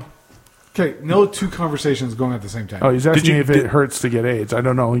from? Okay, no two conversations going at the same time. Oh, he's asking Did you- me if it hurts to get AIDS. I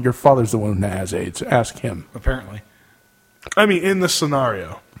don't know. Your father's the one that has AIDS. Ask him. Apparently. I mean, in this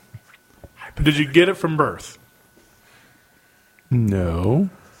scenario, did you get it from birth? No.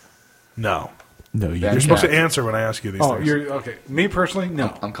 No. No, you You're You're did supposed not. to answer when I ask you these Oh, things. you're okay. Me personally,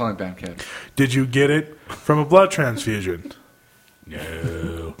 no. I'm calling Bandcamp. Did you get it from a blood transfusion?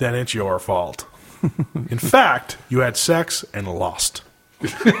 No. Then it's your fault. In fact, you had sex and lost.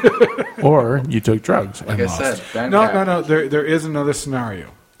 Or you took drugs and Like I lost. said, Bandcamp. No. There is another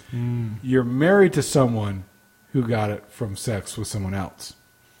scenario. You're married to someone who got it from sex with someone else.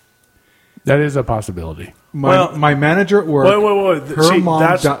 That is a possibility. My manager at work, Wait. Her, See, mom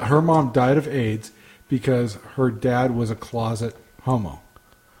that's- her mom died of AIDS because her dad was a closet homo.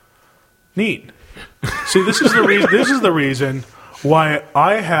 Neat. See, this is the reason. This is the reason why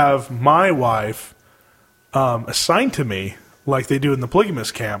I have my wife assigned to me like they do in the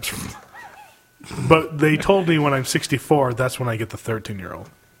polygamous camps. But they told me when I'm 64, that's when I get the 13-year-old.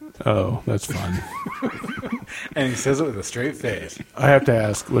 Oh, that's fun. And he says it with a straight face. I have to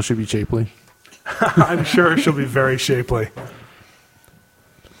ask, will she be shapely? I'm sure she'll be very shapely,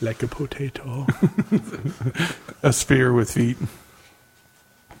 like a potato. A sphere with feet.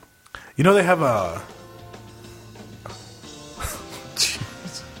 You know they have a.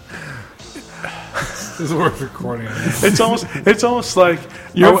 is worth recording. It's almost like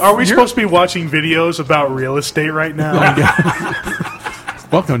are we supposed to be watching videos about real estate right now?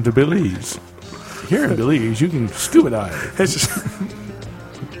 Welcome to Belize. Here in Belize, you can scuba dive. It's just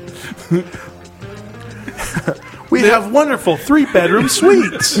we have wonderful 3-bedroom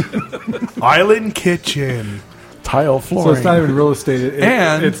suites, island kitchen, Tile So flooring. it's not even real estate.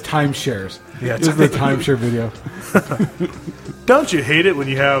 And- it's timeshares. Yeah, This is the timeshare video. Don't you hate it when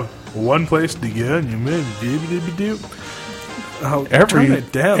you have one place to go and you do? Oh, Every- turn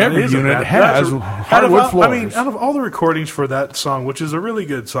it down. every It is a unit bad- has out of hardwood all- floors. I mean, out of all the recordings for that song, which is a really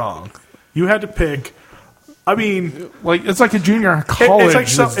good song, you had to pick. I mean, Like it's like a junior college.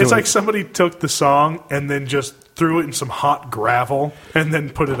 it's that's doing like it. somebody took the song and then just threw it in some hot gravel and then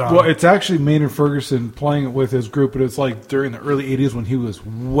put it on. Well, it's actually Maynard Ferguson playing it with his group, but it's like during the early 80s when he was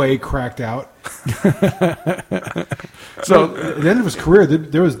way cracked out. So at the end of his career,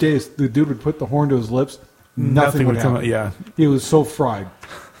 there was days the dude would put the horn to his lips, nothing would come happen. out. Yeah. He was so fried.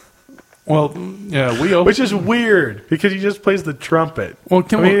 Well, yeah. We which is weird because he just plays the trumpet. Well,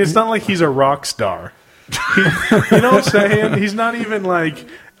 I mean, it's not like he's a rock star. You know what I'm saying? He's not even like.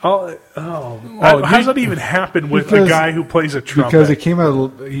 How's that even happen with a Because- guy who plays a trumpet? Because it came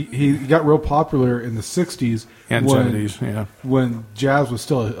out, he got real popular in the 60s and when, 70s. Yeah. when jazz was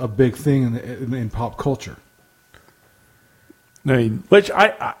still a big thing in pop culture. I mean, Which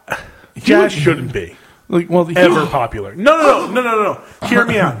jazz shouldn't be like, well, ever popular. No. Hear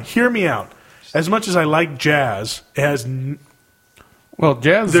me out. As much as I like jazz, it has well,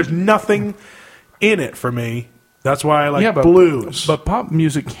 jazz. there's nothing in it for me. That's why I like yeah, but blues. But pop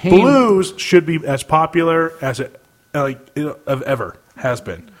music came. Blues should be as popular as it ever has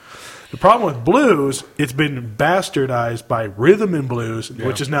been. The problem with blues, it's been bastardized by rhythm and blues,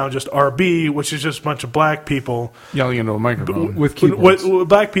 which is now just R&B, which is just a bunch of black people yelling into a microphone. With keyboards. with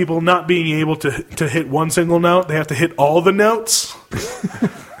black people not being able to hit one single note. They have to hit all the notes.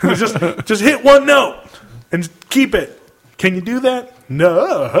 just hit one note and keep it. Can you do that?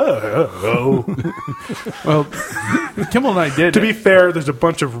 No. Well, Kimball and I did. To be fair, there's a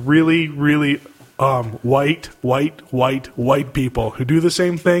bunch of really, really white people who do the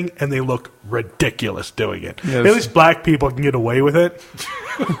same thing, and they look ridiculous doing it. Yes. At least black people can get away with it.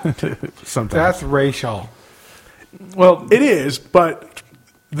 sometimes. That's Rachael. Well, It is, but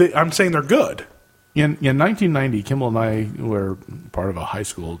I'm saying they're good. in 1990, Kimball and I were part of a high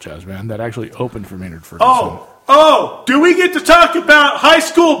school jazz band that actually opened for Maynard Ferguson. Oh, do we get to talk about high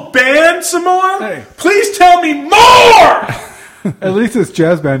school band some more? Hey. Please tell me more! At least it's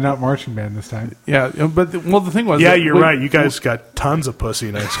jazz band, not marching band this time. Yeah, but the thing was, Yeah, that you're right. You guys got tons of pussy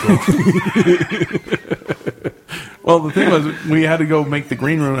in high school. Well, the thing was, we had to go make the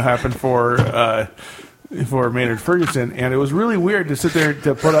green room happen for Maynard Ferguson, and it was really weird to sit there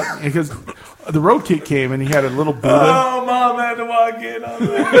to put up because the road kit came and he had a little Buddha. Oh, Mom had to walk in on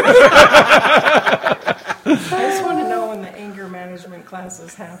that. I just want to know when the anger management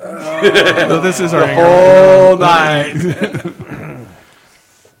classes happen. So this is our Whole night.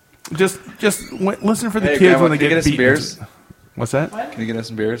 just listen for the Hey, kids Grandma, when they can you get get us some beaten. beers? What's that? What? Can you get us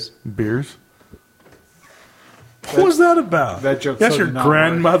some beers? Beers. What was that about? That joke That's so your did not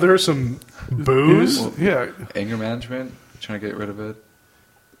grandmother some booze? Yeah. Anger management? Trying to get rid of it?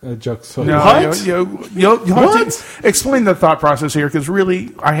 That joke's so No, What? you'll have to explain the thought process here because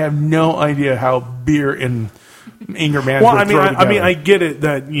really, I have no idea how beer and anger management. Well, I mean, together. I get it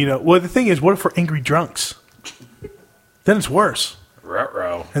that Well, the thing is, what if we're angry drunks? Then it's worse.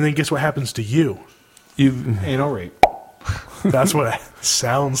 And then guess what happens to you? you anal rape. That's what it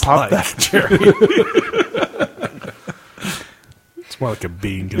sounds pop like. that cherry. It's more like a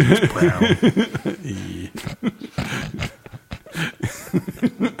bean because it's brown.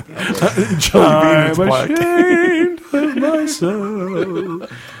 Jelly bean, it's I'm black. ashamed of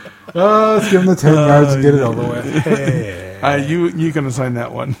myself. Let's give him the 10 yards and get it over with. Hey. You can assign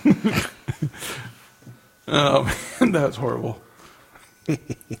that one. That's horrible.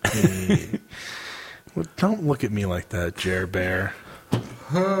 Well, don't look at me like that, Jer Bear. He's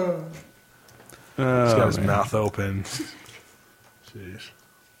got his mouth open. Jeez.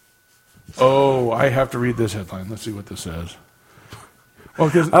 Oh, I have to read this headline. Let's see what this says. Well,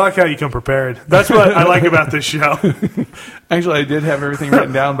 because I like how you come prepared. That's what I like about this show. actually, I did have everything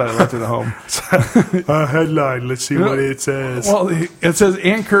written down, but I left it at home. Headline. Let's see what it says. Well, it says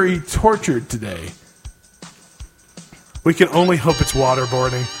Ann Curry tortured today. We can only hope it's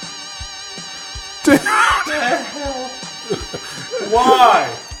waterboarding. Why?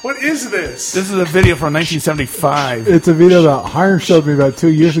 What is this? This is a video from 1975. It's a video that Hyrum showed me about 2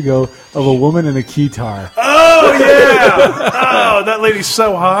 years ago of a woman in a keytar. Oh, yeah. Oh, that lady's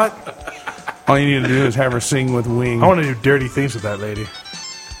so hot. All you need to do is have her sing with Wing. I want to do dirty things with that lady.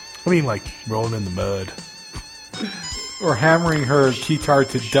 I mean, like rolling in the mud. Or hammering her guitar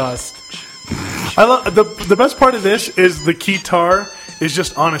to dust. I love the best part of this is the guitar is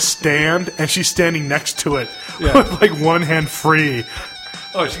just on a stand and she's standing next to it with like one hand free.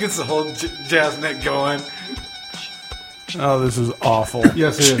 Oh, she gets the whole jazz neck going. Oh, this is awful.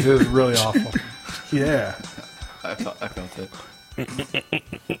 Yes, it is. It is really awful. Yeah. I felt it.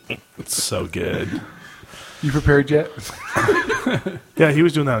 It's so good. You prepared yet? Yeah, he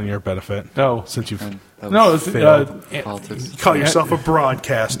was doing that on your benefit. Oh. Since you've No, it's Politics. you call yourself a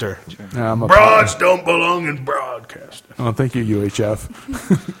broadcaster. I'm a Broads don't belong in broadcasting. Oh, thank you, UHF.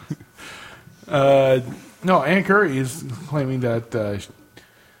 No, Ann Curry is claiming that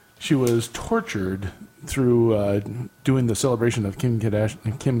she was tortured through doing the celebration of Kim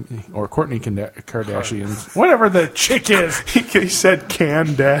or Kourtney Kardashian's, whatever the chick is. He said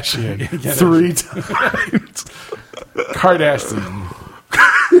Kardashian 3 times. Kardashian.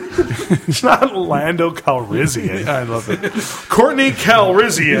 It's not Lando Calrissian. I love it. Kourtney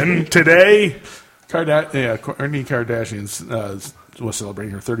Calrissian today. Kourtney Kardashian was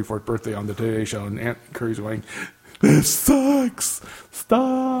celebrating her 34th birthday on the Today Show, and Aunt Curry's going, "This sucks.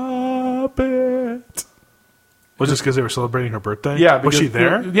 Stop it." Was this because they were celebrating her birthday? Yeah, was she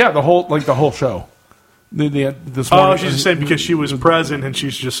there? Yeah, the whole show. This Oh, morning, she's just saying because she was present and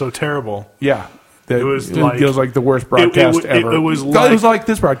she's just so terrible. Yeah, It was it was like the worst broadcast ever. It was like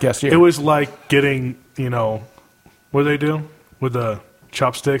this broadcast here. It was like getting, what do they do with the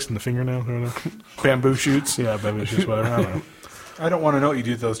chopsticks and the fingernail? bamboo shoots. Yeah, bamboo shoots, whatever. I don't know. I don't want to know what you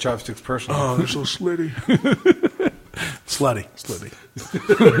do with those chopsticks personally. Oh, they're so slitty. Slutty.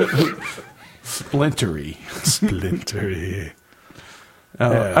 Splintery.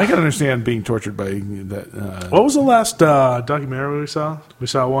 Yeah. I can understand being tortured by that. What was the last documentary we saw? We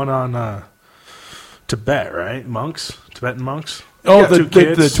saw one on Tibet, right? Tibetan monks. Oh, Yeah, the two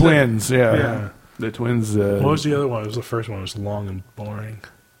kids. the twins. Yeah. Yeah. The twins. What was the other one? It was the first one. It was long and boring.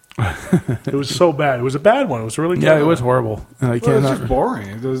 It was so bad. It was a bad one. It was really good. Yeah, it was horrible. I Well, it was cannot. just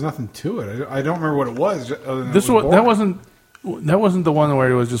boring. There was nothing to it. I don't remember what it was. Other than This it was one, that boring. wasn't the one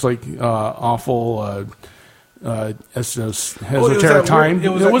where it was just like awful esoteric time. It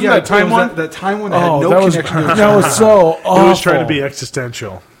was wasn't yeah, that time it was one. that time one that had Oh, no that was connection to the that was so awful. It was trying to be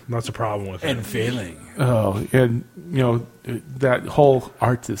existential. That's the problem with it. and failing. Oh, and that whole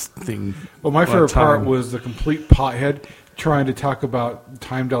artist thing. Well, my favorite time. part was the complete pothead trying to talk about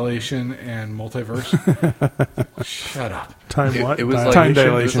time dilation and multiverse. Shut up. Time what? It was Time it was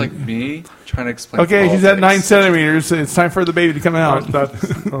dilation. like me trying to explain. Okay, she's at 9 politics. centimeters. It's time for the baby to come out.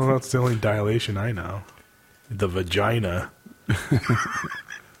 That's the only dilation I know. The vagina.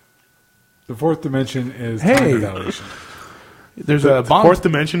 The fourth dimension is Hey. time dilation. There's a bomb. Fourth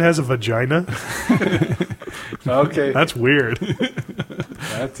dimension has a vagina? Okay, That's weird.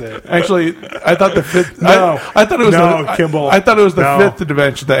 that's it. Actually, I thought the fifth. No. I thought it was No, the, Kimball. I thought it was the No. fifth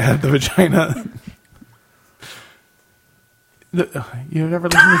dimension that had the vagina. You never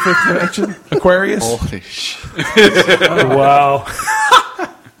listened to Fifth Dimension? Aquarius? Holy shit! Wow.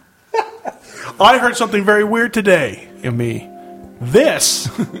 I heard something very weird today. And me. This.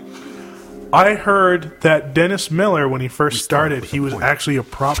 I heard that Dennis Miller, when he first started, he was actually a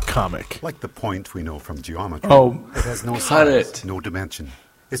prop comic. Like the point we know from geometry. Oh. It has no Cut size, it. no dimension.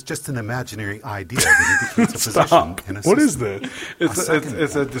 It's just an imaginary idea that indicates a position in a What is system. this?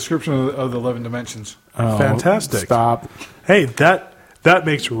 It's a description of the 11 dimensions. Oh, Fantastic. Stop. Hey, that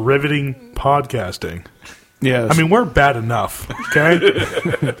makes riveting podcasting. Yes. I mean, we're bad enough,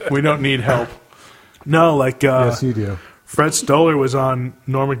 okay? we don't need help. No, like you do. Fred Stoller was on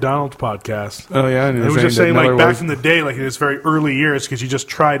Norm Macdonald's podcast. Oh, yeah. And It was just saying, like, back in the day, like in its very early years, because you just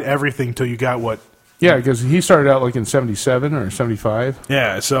tried everything till you got what. Yeah, because he started out like in 77 or 75.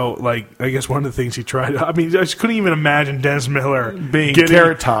 Yeah, so, like, I guess one of the things he tried. I mean, I just couldn't even imagine Dennis Miller Being getting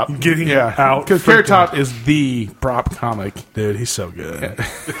Carrot Top. Getting out. Because Carrot Top is the prop comic. Dude, he's so good.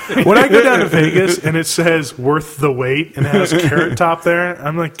 When I go down to Vegas and it says worth the wait and it has Carrot Top there,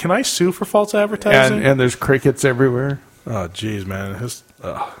 I'm like, can I sue for false advertising? And there's crickets everywhere. Oh, jeez, man.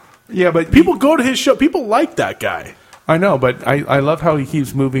 Yeah, but People go to his show. People like that guy. I know, but I love how he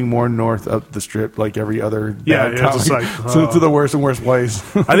keeps moving more north up the strip like every other Yeah, bad yeah, it's comic. like, to the worst and worst place.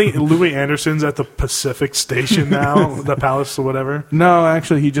 I think Louis Anderson's at the Pacific Station now, the Palace or whatever. No,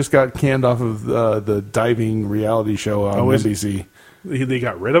 actually, he just got canned off of the diving reality show on is it? NBC. They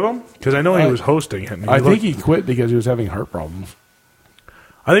got rid of him? Because I know he was hosting it. I think he quit because he was having heart problems.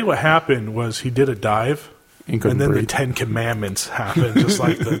 I think what happened was he did a dive, And couldn't then the breathe. 10 Commandments happened, just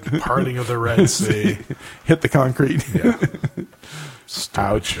like the parting of the Red Sea. Hit the concrete. Yeah.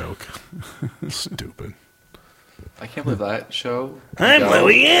 Stupid joke. Stupid. I can't believe that show. I'm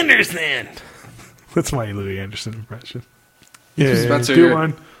Louis Anderson. That's my Louis Anderson impression. Yeah, Spencer, do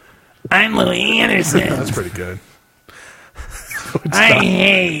one. I'm Louis Anderson. That's pretty good. I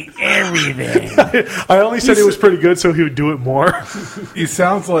hate everything. I only said it was pretty good so he would do it more. He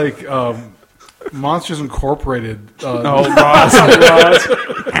sounds like Monsters Incorporated. Ross.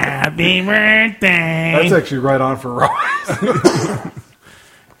 Happy birthday. That's actually right on for Ross.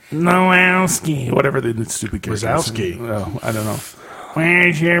 Nowalski. Whatever the stupid character is. Wazowski. Oh, I don't know.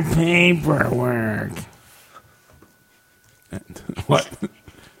 Where's your paperwork? What?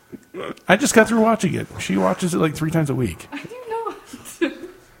 I just got through watching it. She watches it like 3 times a week. I do not. I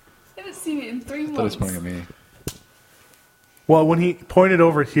haven't seen it in 3 I thought he months. was pointing at me. Well, when he pointed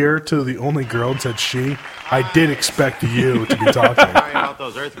over here to the only girl and said she, I did expect you to be talking. Sorry about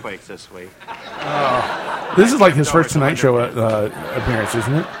those earthquakes this week. This is like his first Tonight Show appearance,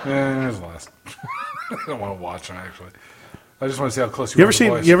 isn't it? Yeah, it was the last. I don't want to watch him, actually. I just want to see how close You you ever are to seen?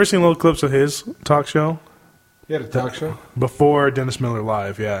 the voice. You ever seen little clips of his talk show He had a talk show? before Dennis Miller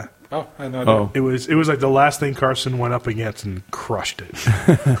Live? Yeah, Oh, I had no idea. Oh. it was like the last thing Carson went up against and crushed it.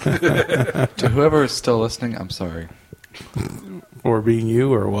 To whoever is still listening, I'm sorry. Or being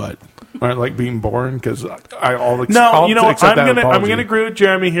you, or what? Or like being born? Because I'll No, you know what? accept that I'm apology. gonna agree with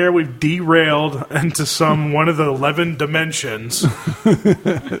Jeremy here. We've derailed into one of the 11 dimensions.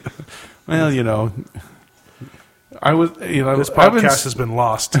 Well, you know, I was, you know, This I've been, podcast has been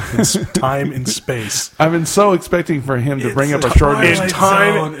lost in time and space. I've been so expecting for him to bring up a short In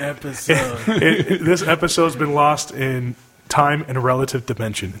time, episode. this episode's been lost in time and relative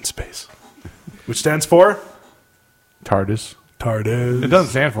dimension in space, which stands for TARDIS. TARDIS. It doesn't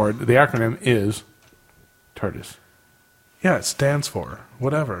stand for it. The acronym is TARDIS. Yeah, it stands for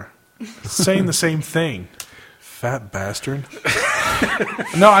whatever. It's saying the same thing. Fat bastard.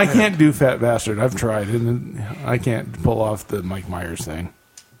 No, I can't do Fat Bastard. I've tried, and I can't pull off the Mike Myers thing.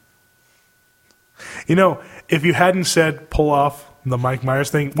 You know, if you hadn't said pull off the Mike Myers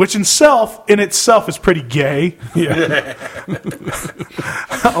thing, which in itself is pretty gay. Yeah.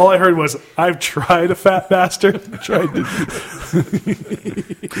 All I heard was, I've tried a fat bastard.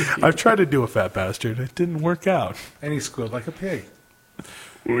 I've tried to do a fat bastard. It didn't work out. And he squealed like a pig.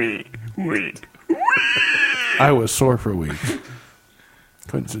 I was sore for weeks.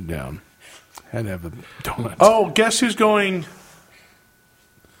 Couldn't sit down. Had to have a donut. Oh, guess who's going?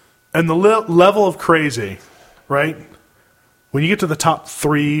 And the level of crazy, right? When you get to the top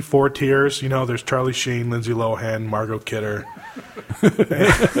 3, 4 tiers, you know, there's Charlie Sheen, Lindsay Lohan, Margot Kidder.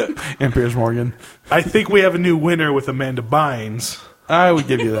 And Piers Morgan. I think we have a new winner with Amanda Bynes. I would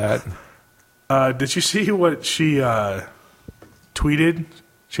give you that. Did you see what she tweeted?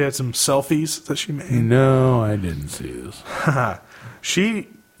 She had some selfies that she made. No, I didn't see this. You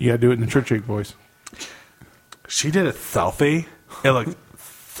gotta do it in the church egg voice. She did a selfie. It looked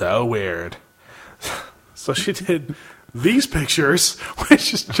so weird. So she did these pictures,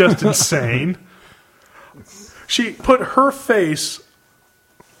 which is just insane. She put her face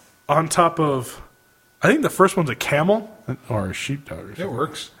on top of, I think the first one's a camel. Or a sheepdog. It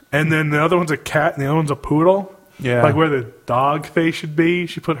works. And then the other one's a cat, and the other one's a poodle. Yeah. Like where the dog face should be,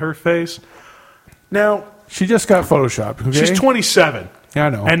 she put her face. Now, She just got photoshopped. Okay? she's 27. Yeah, I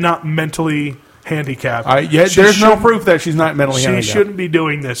know. And not mentally handicapped. There's no proof that she's not mentally She handicapped. shouldn't be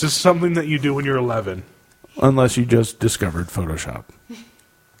doing this. This is something that you do when you're 11. Unless you just discovered Photoshop.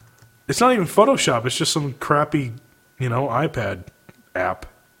 It's not even Photoshop. It's just some crappy, iPad app.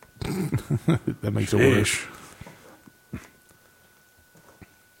 That makes it worse. Ish.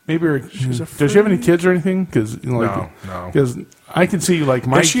 Maybe does she have any kids or anything? Because No. Because I can see my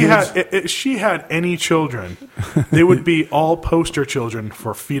If she kids. if she had any children, they would be all poster children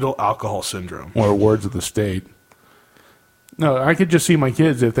for fetal alcohol syndrome. Or words of the state. No, I could just see my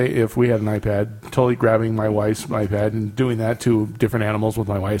kids if we had an iPad, totally grabbing my wife's iPad and doing that to different animals with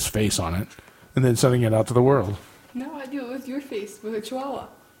my wife's face on it, and then sending it out to the world. No, I do it with your face, with a chihuahua.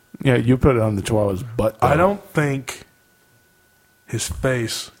 Yeah, you put it on the Chihuahua's butt. Though. I don't think his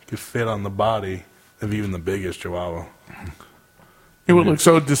face could fit on the body of even the biggest Chihuahua. It would look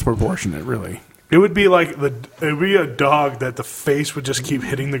so disproportionate, really. It would be like it would be a dog that the face would just keep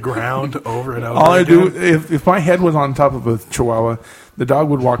hitting the ground over and over. All I again. do, if my head was on top of a Chihuahua, the dog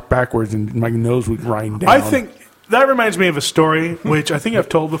would walk backwards and my nose would grind down. I think that reminds me of a story which I think I've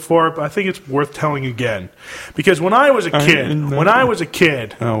told before, but I think it's worth telling again. Because when I was a kid,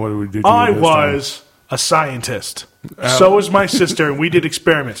 oh, what did we do? I was a scientist. So was my sister, and we did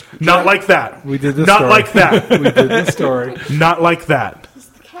experiments. Not like that. We did this Not story. like that. We did this story. Not like that.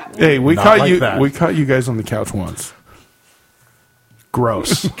 Hey, we Not caught like you. that. We caught you guys on the couch once.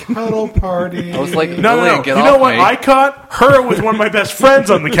 Gross. Cuddle party. I was like, No. Lillian, get You off know what me. I caught? Her with one of my best friends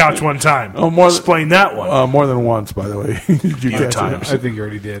on the couch one time. Oh, more than- Explain that one. More than once, by the way. Did you catch it? times. I think you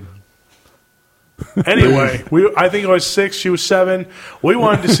already did. Anyway, I think I was 6, she was 7. We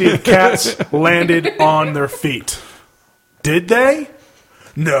wanted to see if cats landed on their feet. Did they?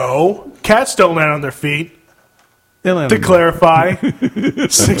 No. Cats don't land on their feet. They land To on- clarify,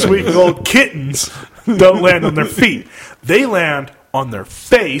 6-week-old kittens don't land on their feet. They land on their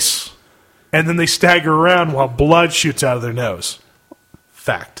face, and then they stagger around while blood shoots out of their nose.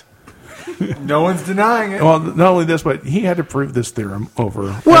 Fact. No one's denying it. Well, not only this, but he had to prove this theorem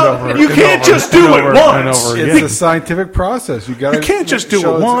over. Well, and over you and can't over just and do it over once. and over It's again. a scientific process. You got. You can't just do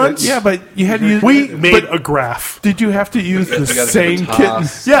it once. Yeah, but you had to use. We made but a graph. did you have to use the You gotta same give a kitten?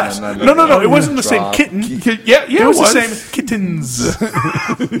 toss, Yes. and then No. It wasn't the same drop. kitten. Yeah, It was the was. same kittens.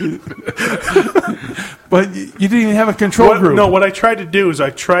 But you didn't even have a control group. No, what I tried to do is I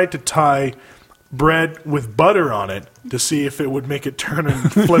tried to tie bread with butter on it to see if it would make it turn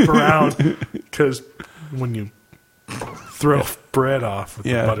and flip around. Because when you throw bread off with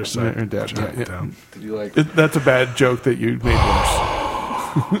the butter side, yeah. down. Did you like? That's a bad joke that you made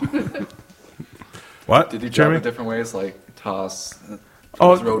worse. What? Did you drop Jeremy? it different ways, like toss,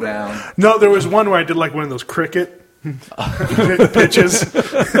 Oh. throw down? No, there was one where I did like one of those cricket pitches.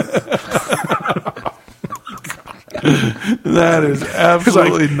 That is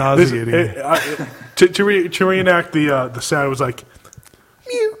absolutely Like, nauseating. To reenact the sound, it was like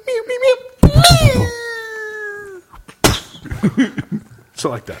meow, meow, meow, meow. So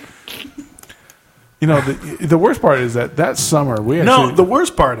like that. You know, the worst part is that summer we No, actually the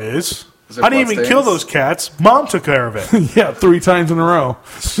worst part is there I didn't blood even kill stains? those cats. Mom took care of it. yeah 3 times in a row,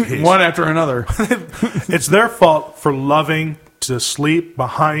 one after another. It's their fault for loving to sleep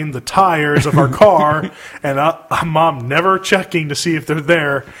behind the tires of our car, and Mom never checking to see if they're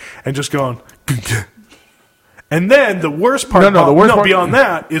there, and just going. And then the worst part, the worst part beyond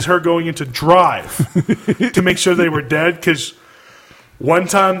that is her going into drive to make sure they were dead. Because one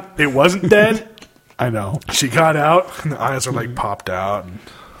time it wasn't dead. I know. She got out, and the eyes are like popped out. And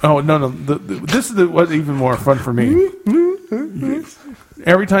Oh no! This is what's even more fun for me.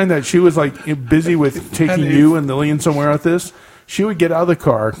 Every time that she was like busy with taking you and Lillian somewhere with this, she would get out of the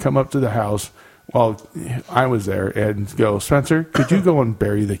car, come up to the house while I was there, and go, "Spencer, could you go and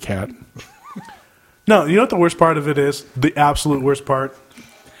bury the cat?" no, you know what the worst part of it is? The absolute worst part.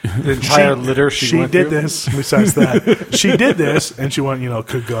 The entire litter She went did through. this. Besides that, she did this, and she went,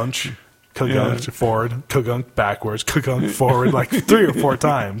 kagunch, forward, kagunk backwards, kagunk forward, like 3 or 4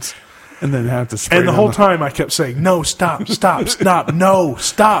 times. And then have to spray. And the it whole on time, I kept saying, "No, stop, no,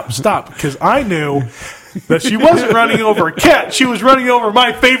 stop," because I knew that she wasn't running over a cat; she was running over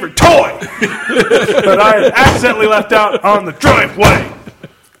my favorite toy that I had accidentally left out on the driveway.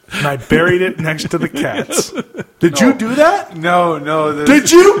 And I buried it next to the cats. Did you do that? No.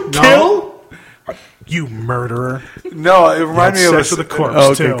 Did you kill? You murderer. No, it reminded me Had of sex with a corpse,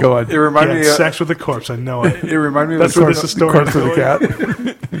 Oh, okay, too. go on. It reminded He me had of sex with a corpse. I know it. It reminded me That's of what this is story. corpse of the cat.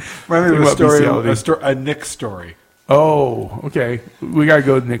 reminded me of a About story, bestiality. a Nick story. Oh, okay. We gotta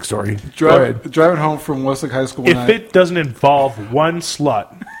go to Nick's story. Go ahead. Driving home from Westlake High School one If night. it doesn't involve one slut,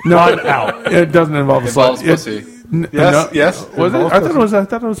 No, I'm out. It doesn't involve a Involves slut. pussy. Yes, Was it? involves I thought pussy. I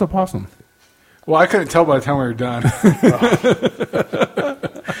thought it was a possum. Well, I couldn't tell by the time we were done.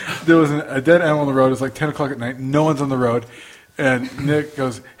 There was a dead animal on the road. It was like 10 o'clock at night. No one's on the road. And Nick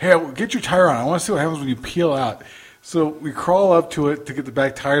goes, "Hey, get your tire on. I want to see what happens when you peel out." So we crawl up to it to get the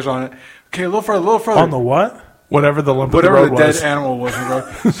back tires on it. Okay, a little further. On the what? Whatever the lump Whatever of the the road dead was. animal was on the road.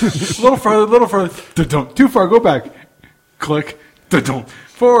 A little further. Da-dum. Too far. Go back. Click. Da-dum.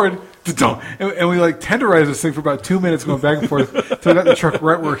 Forward. Da-dum. And we like tenderized this thing for about 2 minutes going back and forth till I got the truck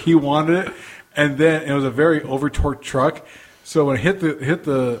right where he wanted it. And then it was a very over-torqued truck. So when it hit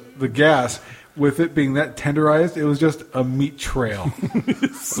the gas, with it being that tenderized, it was just a meat trail.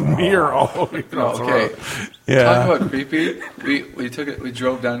 Smear all over your Okay. Yeah. Talk about creepy. We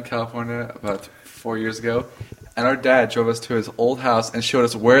drove down California about 4 years ago, and our dad drove us to his old house and showed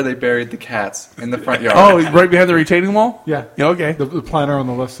us where they buried the cats in the front yard. Oh, right behind the retaining wall? Yeah. Yeah, okay. The planter on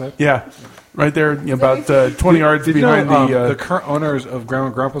the left side. Yeah. Right there, about 20 yards Did you behind know, the... the current owners of Grandma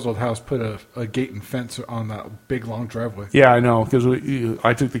and Grandpa's old house put a gate and fence on that big, long driveway? Yeah, I know, because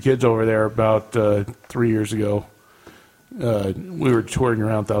I took the kids over there about 3 years ago. We were touring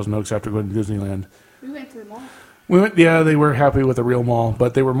around Thousand Oaks after going to Disneyland. We went to the mall. Yeah, they were happy with the real mall,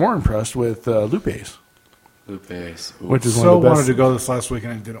 but they were more impressed with Lupe's, Lupe's. Ooh. which is one So of the best. wanted to go this last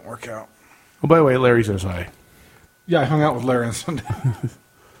weekend and it didn't work out. Oh, by the way, Larry says hi. Yeah, I hung out with Larry on Sunday.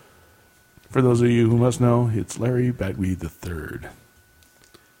 For those of you who must know, it's Larry Bagby III.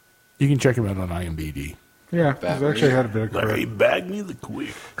 You can check him out on IMDb. Yeah, he's actually had a bit of career. Hey, bag me the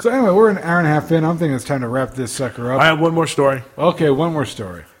queer. So anyway, we're an hour and a half in. I'm thinking it's time to wrap this sucker up. I have one more story. Okay, one more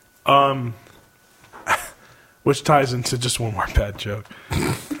story. Which ties into just one more bad joke.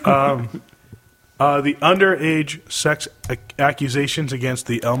 The underage sex accusations against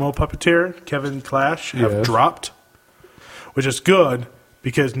the Elmo puppeteer, Kevin Clash, have dropped, which is good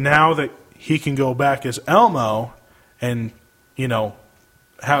because now that he can go back as Elmo and,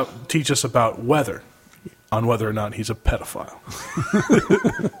 teach us about whether or not he's a pedophile.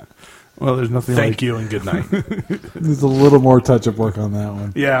 Well, there's nothing Thank you and good night. There's a little more touch-up work on that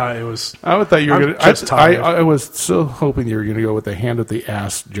one. Yeah, it was... I thought you were going to... I was so hoping you were going to go with the hand at the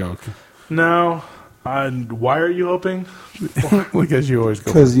ass joke. No. Why are you hoping? Because you always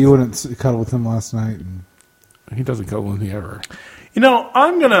go... Because you wouldn't cuddle with him last night. And... He doesn't cuddle with me ever.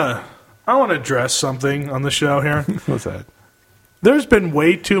 I want to address something on the show here. What's that? There's been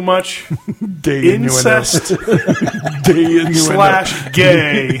way too much incest /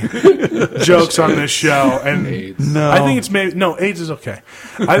 gay jokes on this show, and AIDS. I think it's AIDS is okay.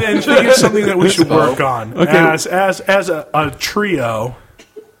 I think it's something that we should work on as a trio.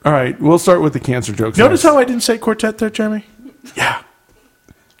 All right, we'll start with the cancer jokes. Notice how I didn't say quartet there, Jeremy? Yeah.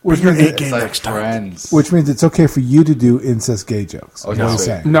 Which means, next time. Which means it's okay for you to do incest gay jokes. Oh,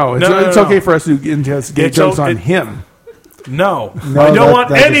 no. It's okay for us to do incest gay jokes on him. No, I don't want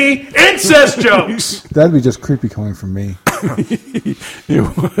any incest jokes. That'd be just creepy coming from me.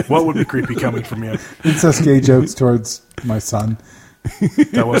 What would be creepy coming from you? Incest gay jokes towards my son.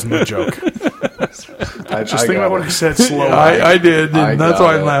 That wasn't a joke. Just think about what I said slowly. I did, and that's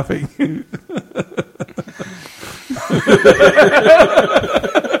why I'm laughing.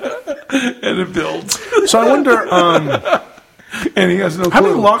 And it builds. So I wonder... and he has no clue. How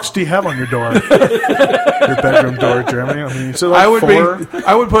many locks do you have on your door? Your bedroom door, Jeremy? I mean, so like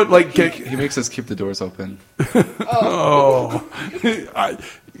I would put like... He makes us keep the doors open.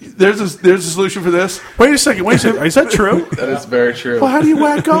 There's a solution for this. Wait a second. Is that true? That is very true. Well, how do you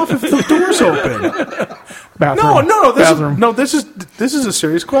whack off if the door's open? Bathroom. This is a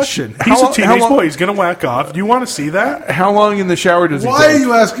serious question. He's a teenage boy. He's going to whack off. Do you want to see that? How long in the shower does he take? Why are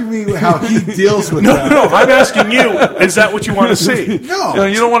you asking me how he deals with that? No, I'm asking you. Is that what you want to see? No,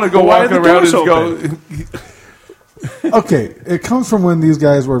 you don't want to go walking around and go... Okay, it comes from when these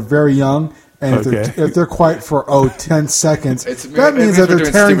guys were very young, and if they're quiet for 10 seconds, that means that they're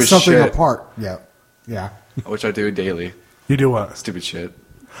tearing something apart. Yeah. Which I do daily. You do what? Stupid shit.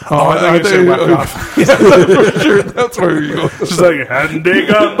 I thought you said whack off. Yeah, for sure. That's where you go. Just like, hadn't they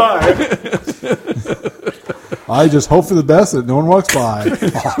gone by? I just hope for the best that no one walks by.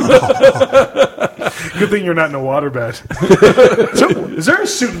 Good thing you're not in a waterbed. So, is there a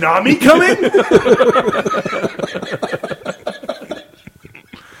tsunami coming?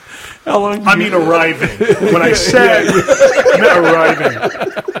 How long? I mean, arriving. When I said arriving.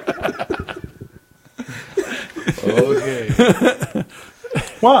 Okay.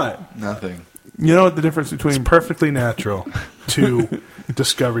 What? Nothing. You know what the difference between... It's perfectly natural to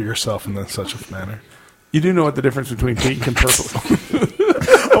discover yourself in such a manner. You do know what the difference between pink and purple...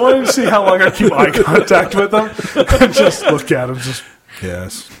 I wanted to see how long I keep eye contact with them and just look at them.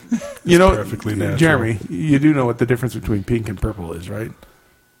 Yes. You know, perfectly natural. Jeremy, you do know what the difference between pink and purple is, right?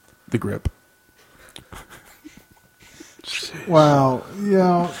 The grip. Wow.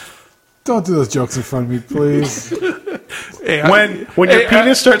 Don't do those jokes in front of me, please. Hey, when your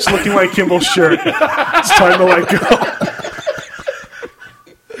penis starts looking like Kimball's shirt, it's time to let go.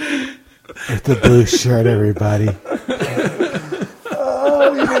 It's the blue shirt, everybody.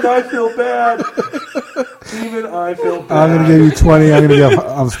 Oh, even I feel bad. Even I feel bad. I'm going to give you 20. I'm going to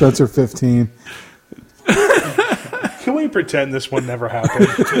give Spencer 15. Can we pretend this one never happened?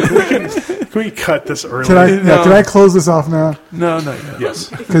 Can we cut this early? Can I close this off now? No. Yes.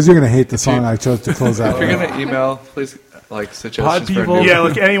 Because you're going to hate the song I chose to close out. If you're going to email, please, suggestions people. for a new...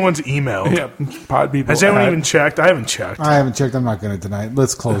 Yeah, anyone's email. Yeah, pod people. Has anyone even checked? I haven't checked. I haven't checked. I'm not going to tonight.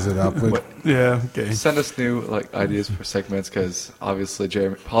 Let's close it up. Yeah, okay. Send us new ideas for segments because obviously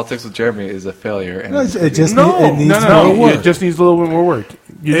Politics with Jeremy is a failure. And it just no, needs more work. It just needs a little bit more work.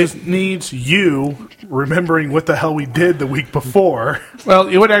 It needs you remembering what the hell we did the week before. Well,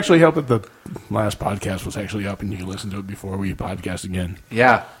 it would actually help if the last podcast was actually up and you listen to it before we podcast again.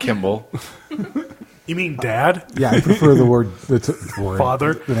 Yeah, Kimball. You mean dad? Yeah, I prefer the word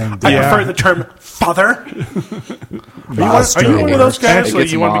father. The name I prefer the term father. Are you one of those guys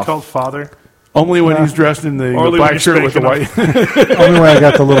that you want to be called father? Only when he's dressed in the black shirt with the white. Only when I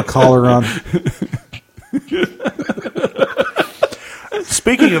got the little collar on.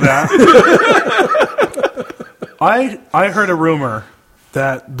 Speaking of that, I heard a rumor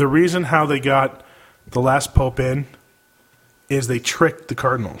that the reason how they got the last pope in is they tricked the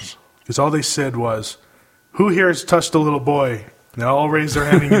cardinals. Because all they said was, who here has touched a little boy? And they all raised their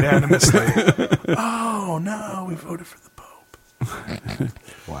hand unanimously. Oh, no, we voted for the pope.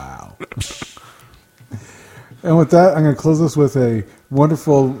 Wow. And with that, I'm going to close this with a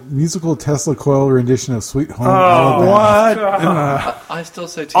wonderful musical Tesla Coil rendition of Sweet Home Alabama. What? I still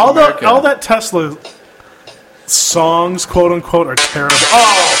say Team all America. that Tesla songs, quote unquote, are terrible.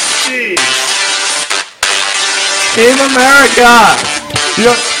 Oh, jeez. In America! You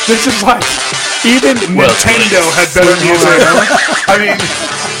know, this is like, even Nintendo had better music. I mean...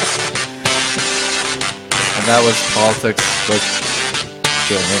 And that was politics with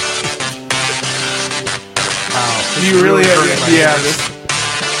Jillian. Wow. You really, yeah.